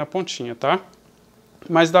acabamento aqui na pontinha, tá?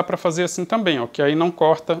 Mas dá para fazer assim também, ó, que aí não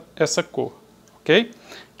corta essa cor, ok?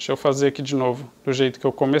 Deixa eu fazer aqui de novo do jeito que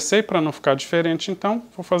eu comecei, para não ficar diferente, então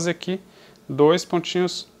vou fazer aqui 2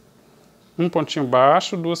 pontinhos, um pontinho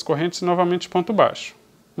baixo, 2 correntes e novamente ponto baixo.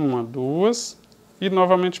 1, 2 e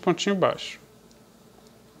novamente pontinho baixo.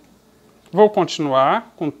 Vou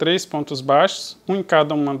continuar com 3 pontos baixos, um em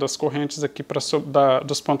cada uma das correntes aqui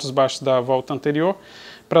dos pontos baixos da volta anterior,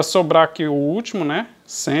 para sobrar aqui o último, né?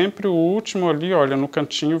 Sempre o último ali, olha, no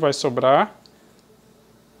cantinho vai sobrar.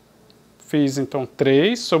 Fiz então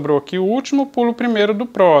 3, sobrou aqui o último, pulo o primeiro do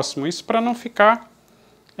próximo. Isso para não ficar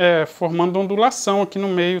formando ondulação aqui no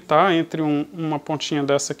meio, tá? Entre uma pontinha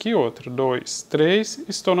dessa aqui e outra. 2, 3,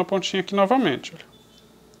 estou na pontinha aqui novamente, olha.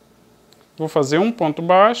 Vou fazer um ponto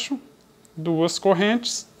baixo, duas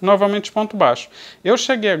correntes, novamente ponto baixo. Eu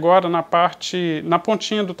cheguei agora na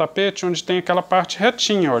pontinha do tapete, onde tem aquela parte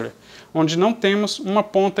retinha, olha, onde não temos uma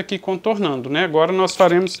ponta aqui contornando, né? Agora nós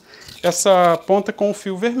faremos essa ponta com o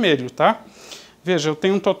fio vermelho, tá? Veja, eu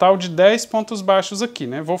tenho um total de 10 pontos baixos aqui,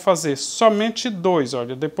 né? Vou fazer somente 2,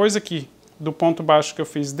 olha, depois aqui do ponto baixo que eu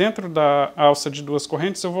fiz dentro da alça de 2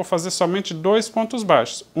 correntes, eu vou fazer somente 2 pontos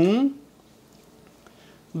baixos. 1,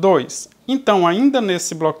 2. Então, ainda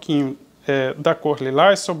nesse bloquinho da cor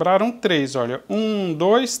lilás, sobraram 3, olha. 1,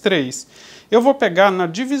 2, 3. Eu vou pegar na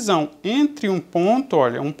divisão entre um ponto,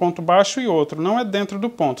 olha, um ponto baixo e outro, não é dentro do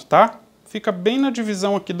ponto, tá? Fica bem na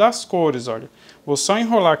divisão aqui das cores, olha. Vou só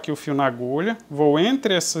enrolar aqui o fio na agulha, vou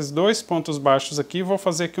entre esses 2 pontos baixos aqui e vou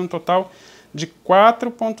fazer aqui um total de 4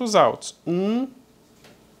 pontos altos. 1,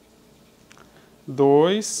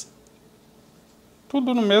 2,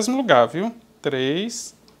 tudo no mesmo lugar, viu?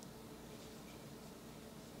 3,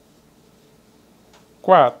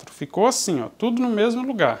 4. Ficou assim, ó, tudo no mesmo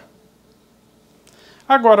lugar.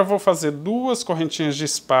 Agora eu vou fazer 2 correntinhas de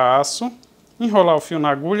espaço, enrolar o fio na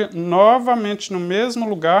agulha, novamente no mesmo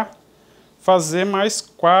lugar, fazer mais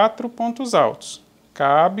 4 pontos altos.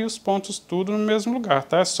 Cabe os pontos tudo no mesmo lugar,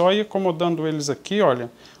 tá? É só ir acomodando eles aqui, olha,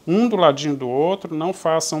 um do ladinho do outro, não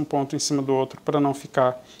faça um ponto em cima do outro para não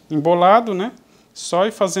ficar embolado, né? Só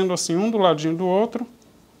ir fazendo assim um do ladinho do outro.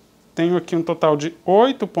 Tenho aqui um total de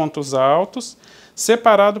 8 pontos altos,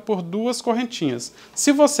 separado por 2 correntinhas.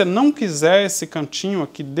 Se você não quiser esse cantinho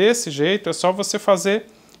aqui desse jeito, é só você fazer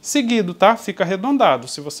seguido, tá? Fica arredondado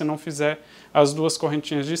se você não fizer as 2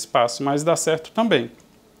 correntinhas de espaço, mas dá certo também.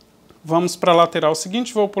 Vamos para a lateral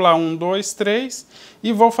seguinte, vou pular 1, 2, 3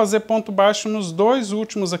 e vou fazer ponto baixo nos 2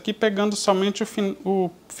 últimos aqui, pegando somente o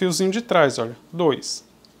fiozinho de trás, olha, 2.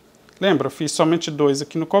 Lembra, eu fiz somente 2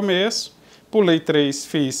 aqui no começo, pulei 3,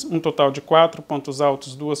 fiz um total de 4 pontos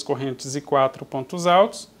altos, 2 correntes e 4 pontos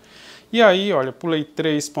altos. E aí, olha, pulei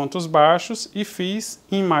 3 pontos baixos e fiz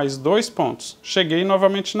em mais 2 pontos. Cheguei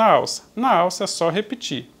novamente na alça. Na alça é só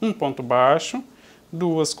repetir, um ponto baixo,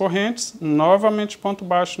 2 correntes, novamente ponto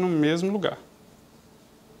baixo no mesmo lugar.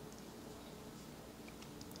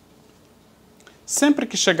 Sempre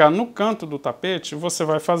que chegar no canto do tapete, você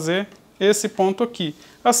vai fazer esse ponto aqui.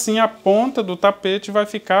 Assim, a ponta do tapete vai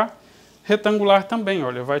ficar retangular também,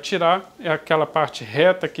 olha, vai tirar aquela parte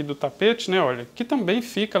reta aqui do tapete, né, olha, que também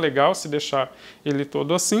fica legal se deixar ele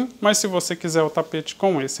todo assim, mas se você quiser o tapete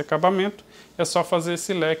com esse acabamento, é só fazer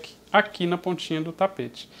esse leque aqui na pontinha do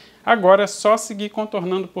tapete. Agora é só seguir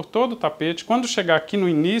contornando por todo o tapete. Quando chegar aqui no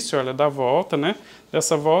início, olha, da volta, né,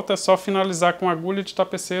 dessa volta é só finalizar com agulha de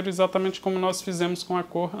tapeceiro exatamente como nós fizemos com a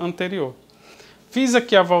cor anterior. Fiz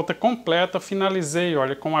aqui a volta completa, finalizei,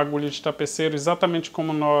 olha, com a agulha de tapeceiro, exatamente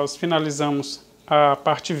como nós finalizamos a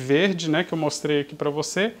parte verde, né, que eu mostrei aqui para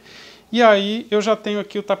você. E aí eu já tenho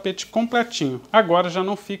aqui o tapete completinho. Agora já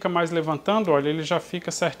não fica mais levantando, olha, ele já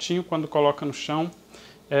fica certinho quando coloca no chão.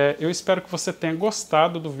 Eu espero que você tenha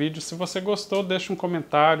gostado do vídeo. Se você gostou, deixe um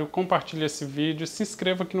comentário, compartilhe esse vídeo, se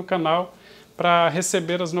inscreva aqui no canal para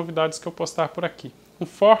receber as novidades que eu postar por aqui. Um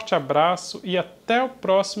forte abraço e até o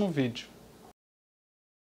próximo vídeo.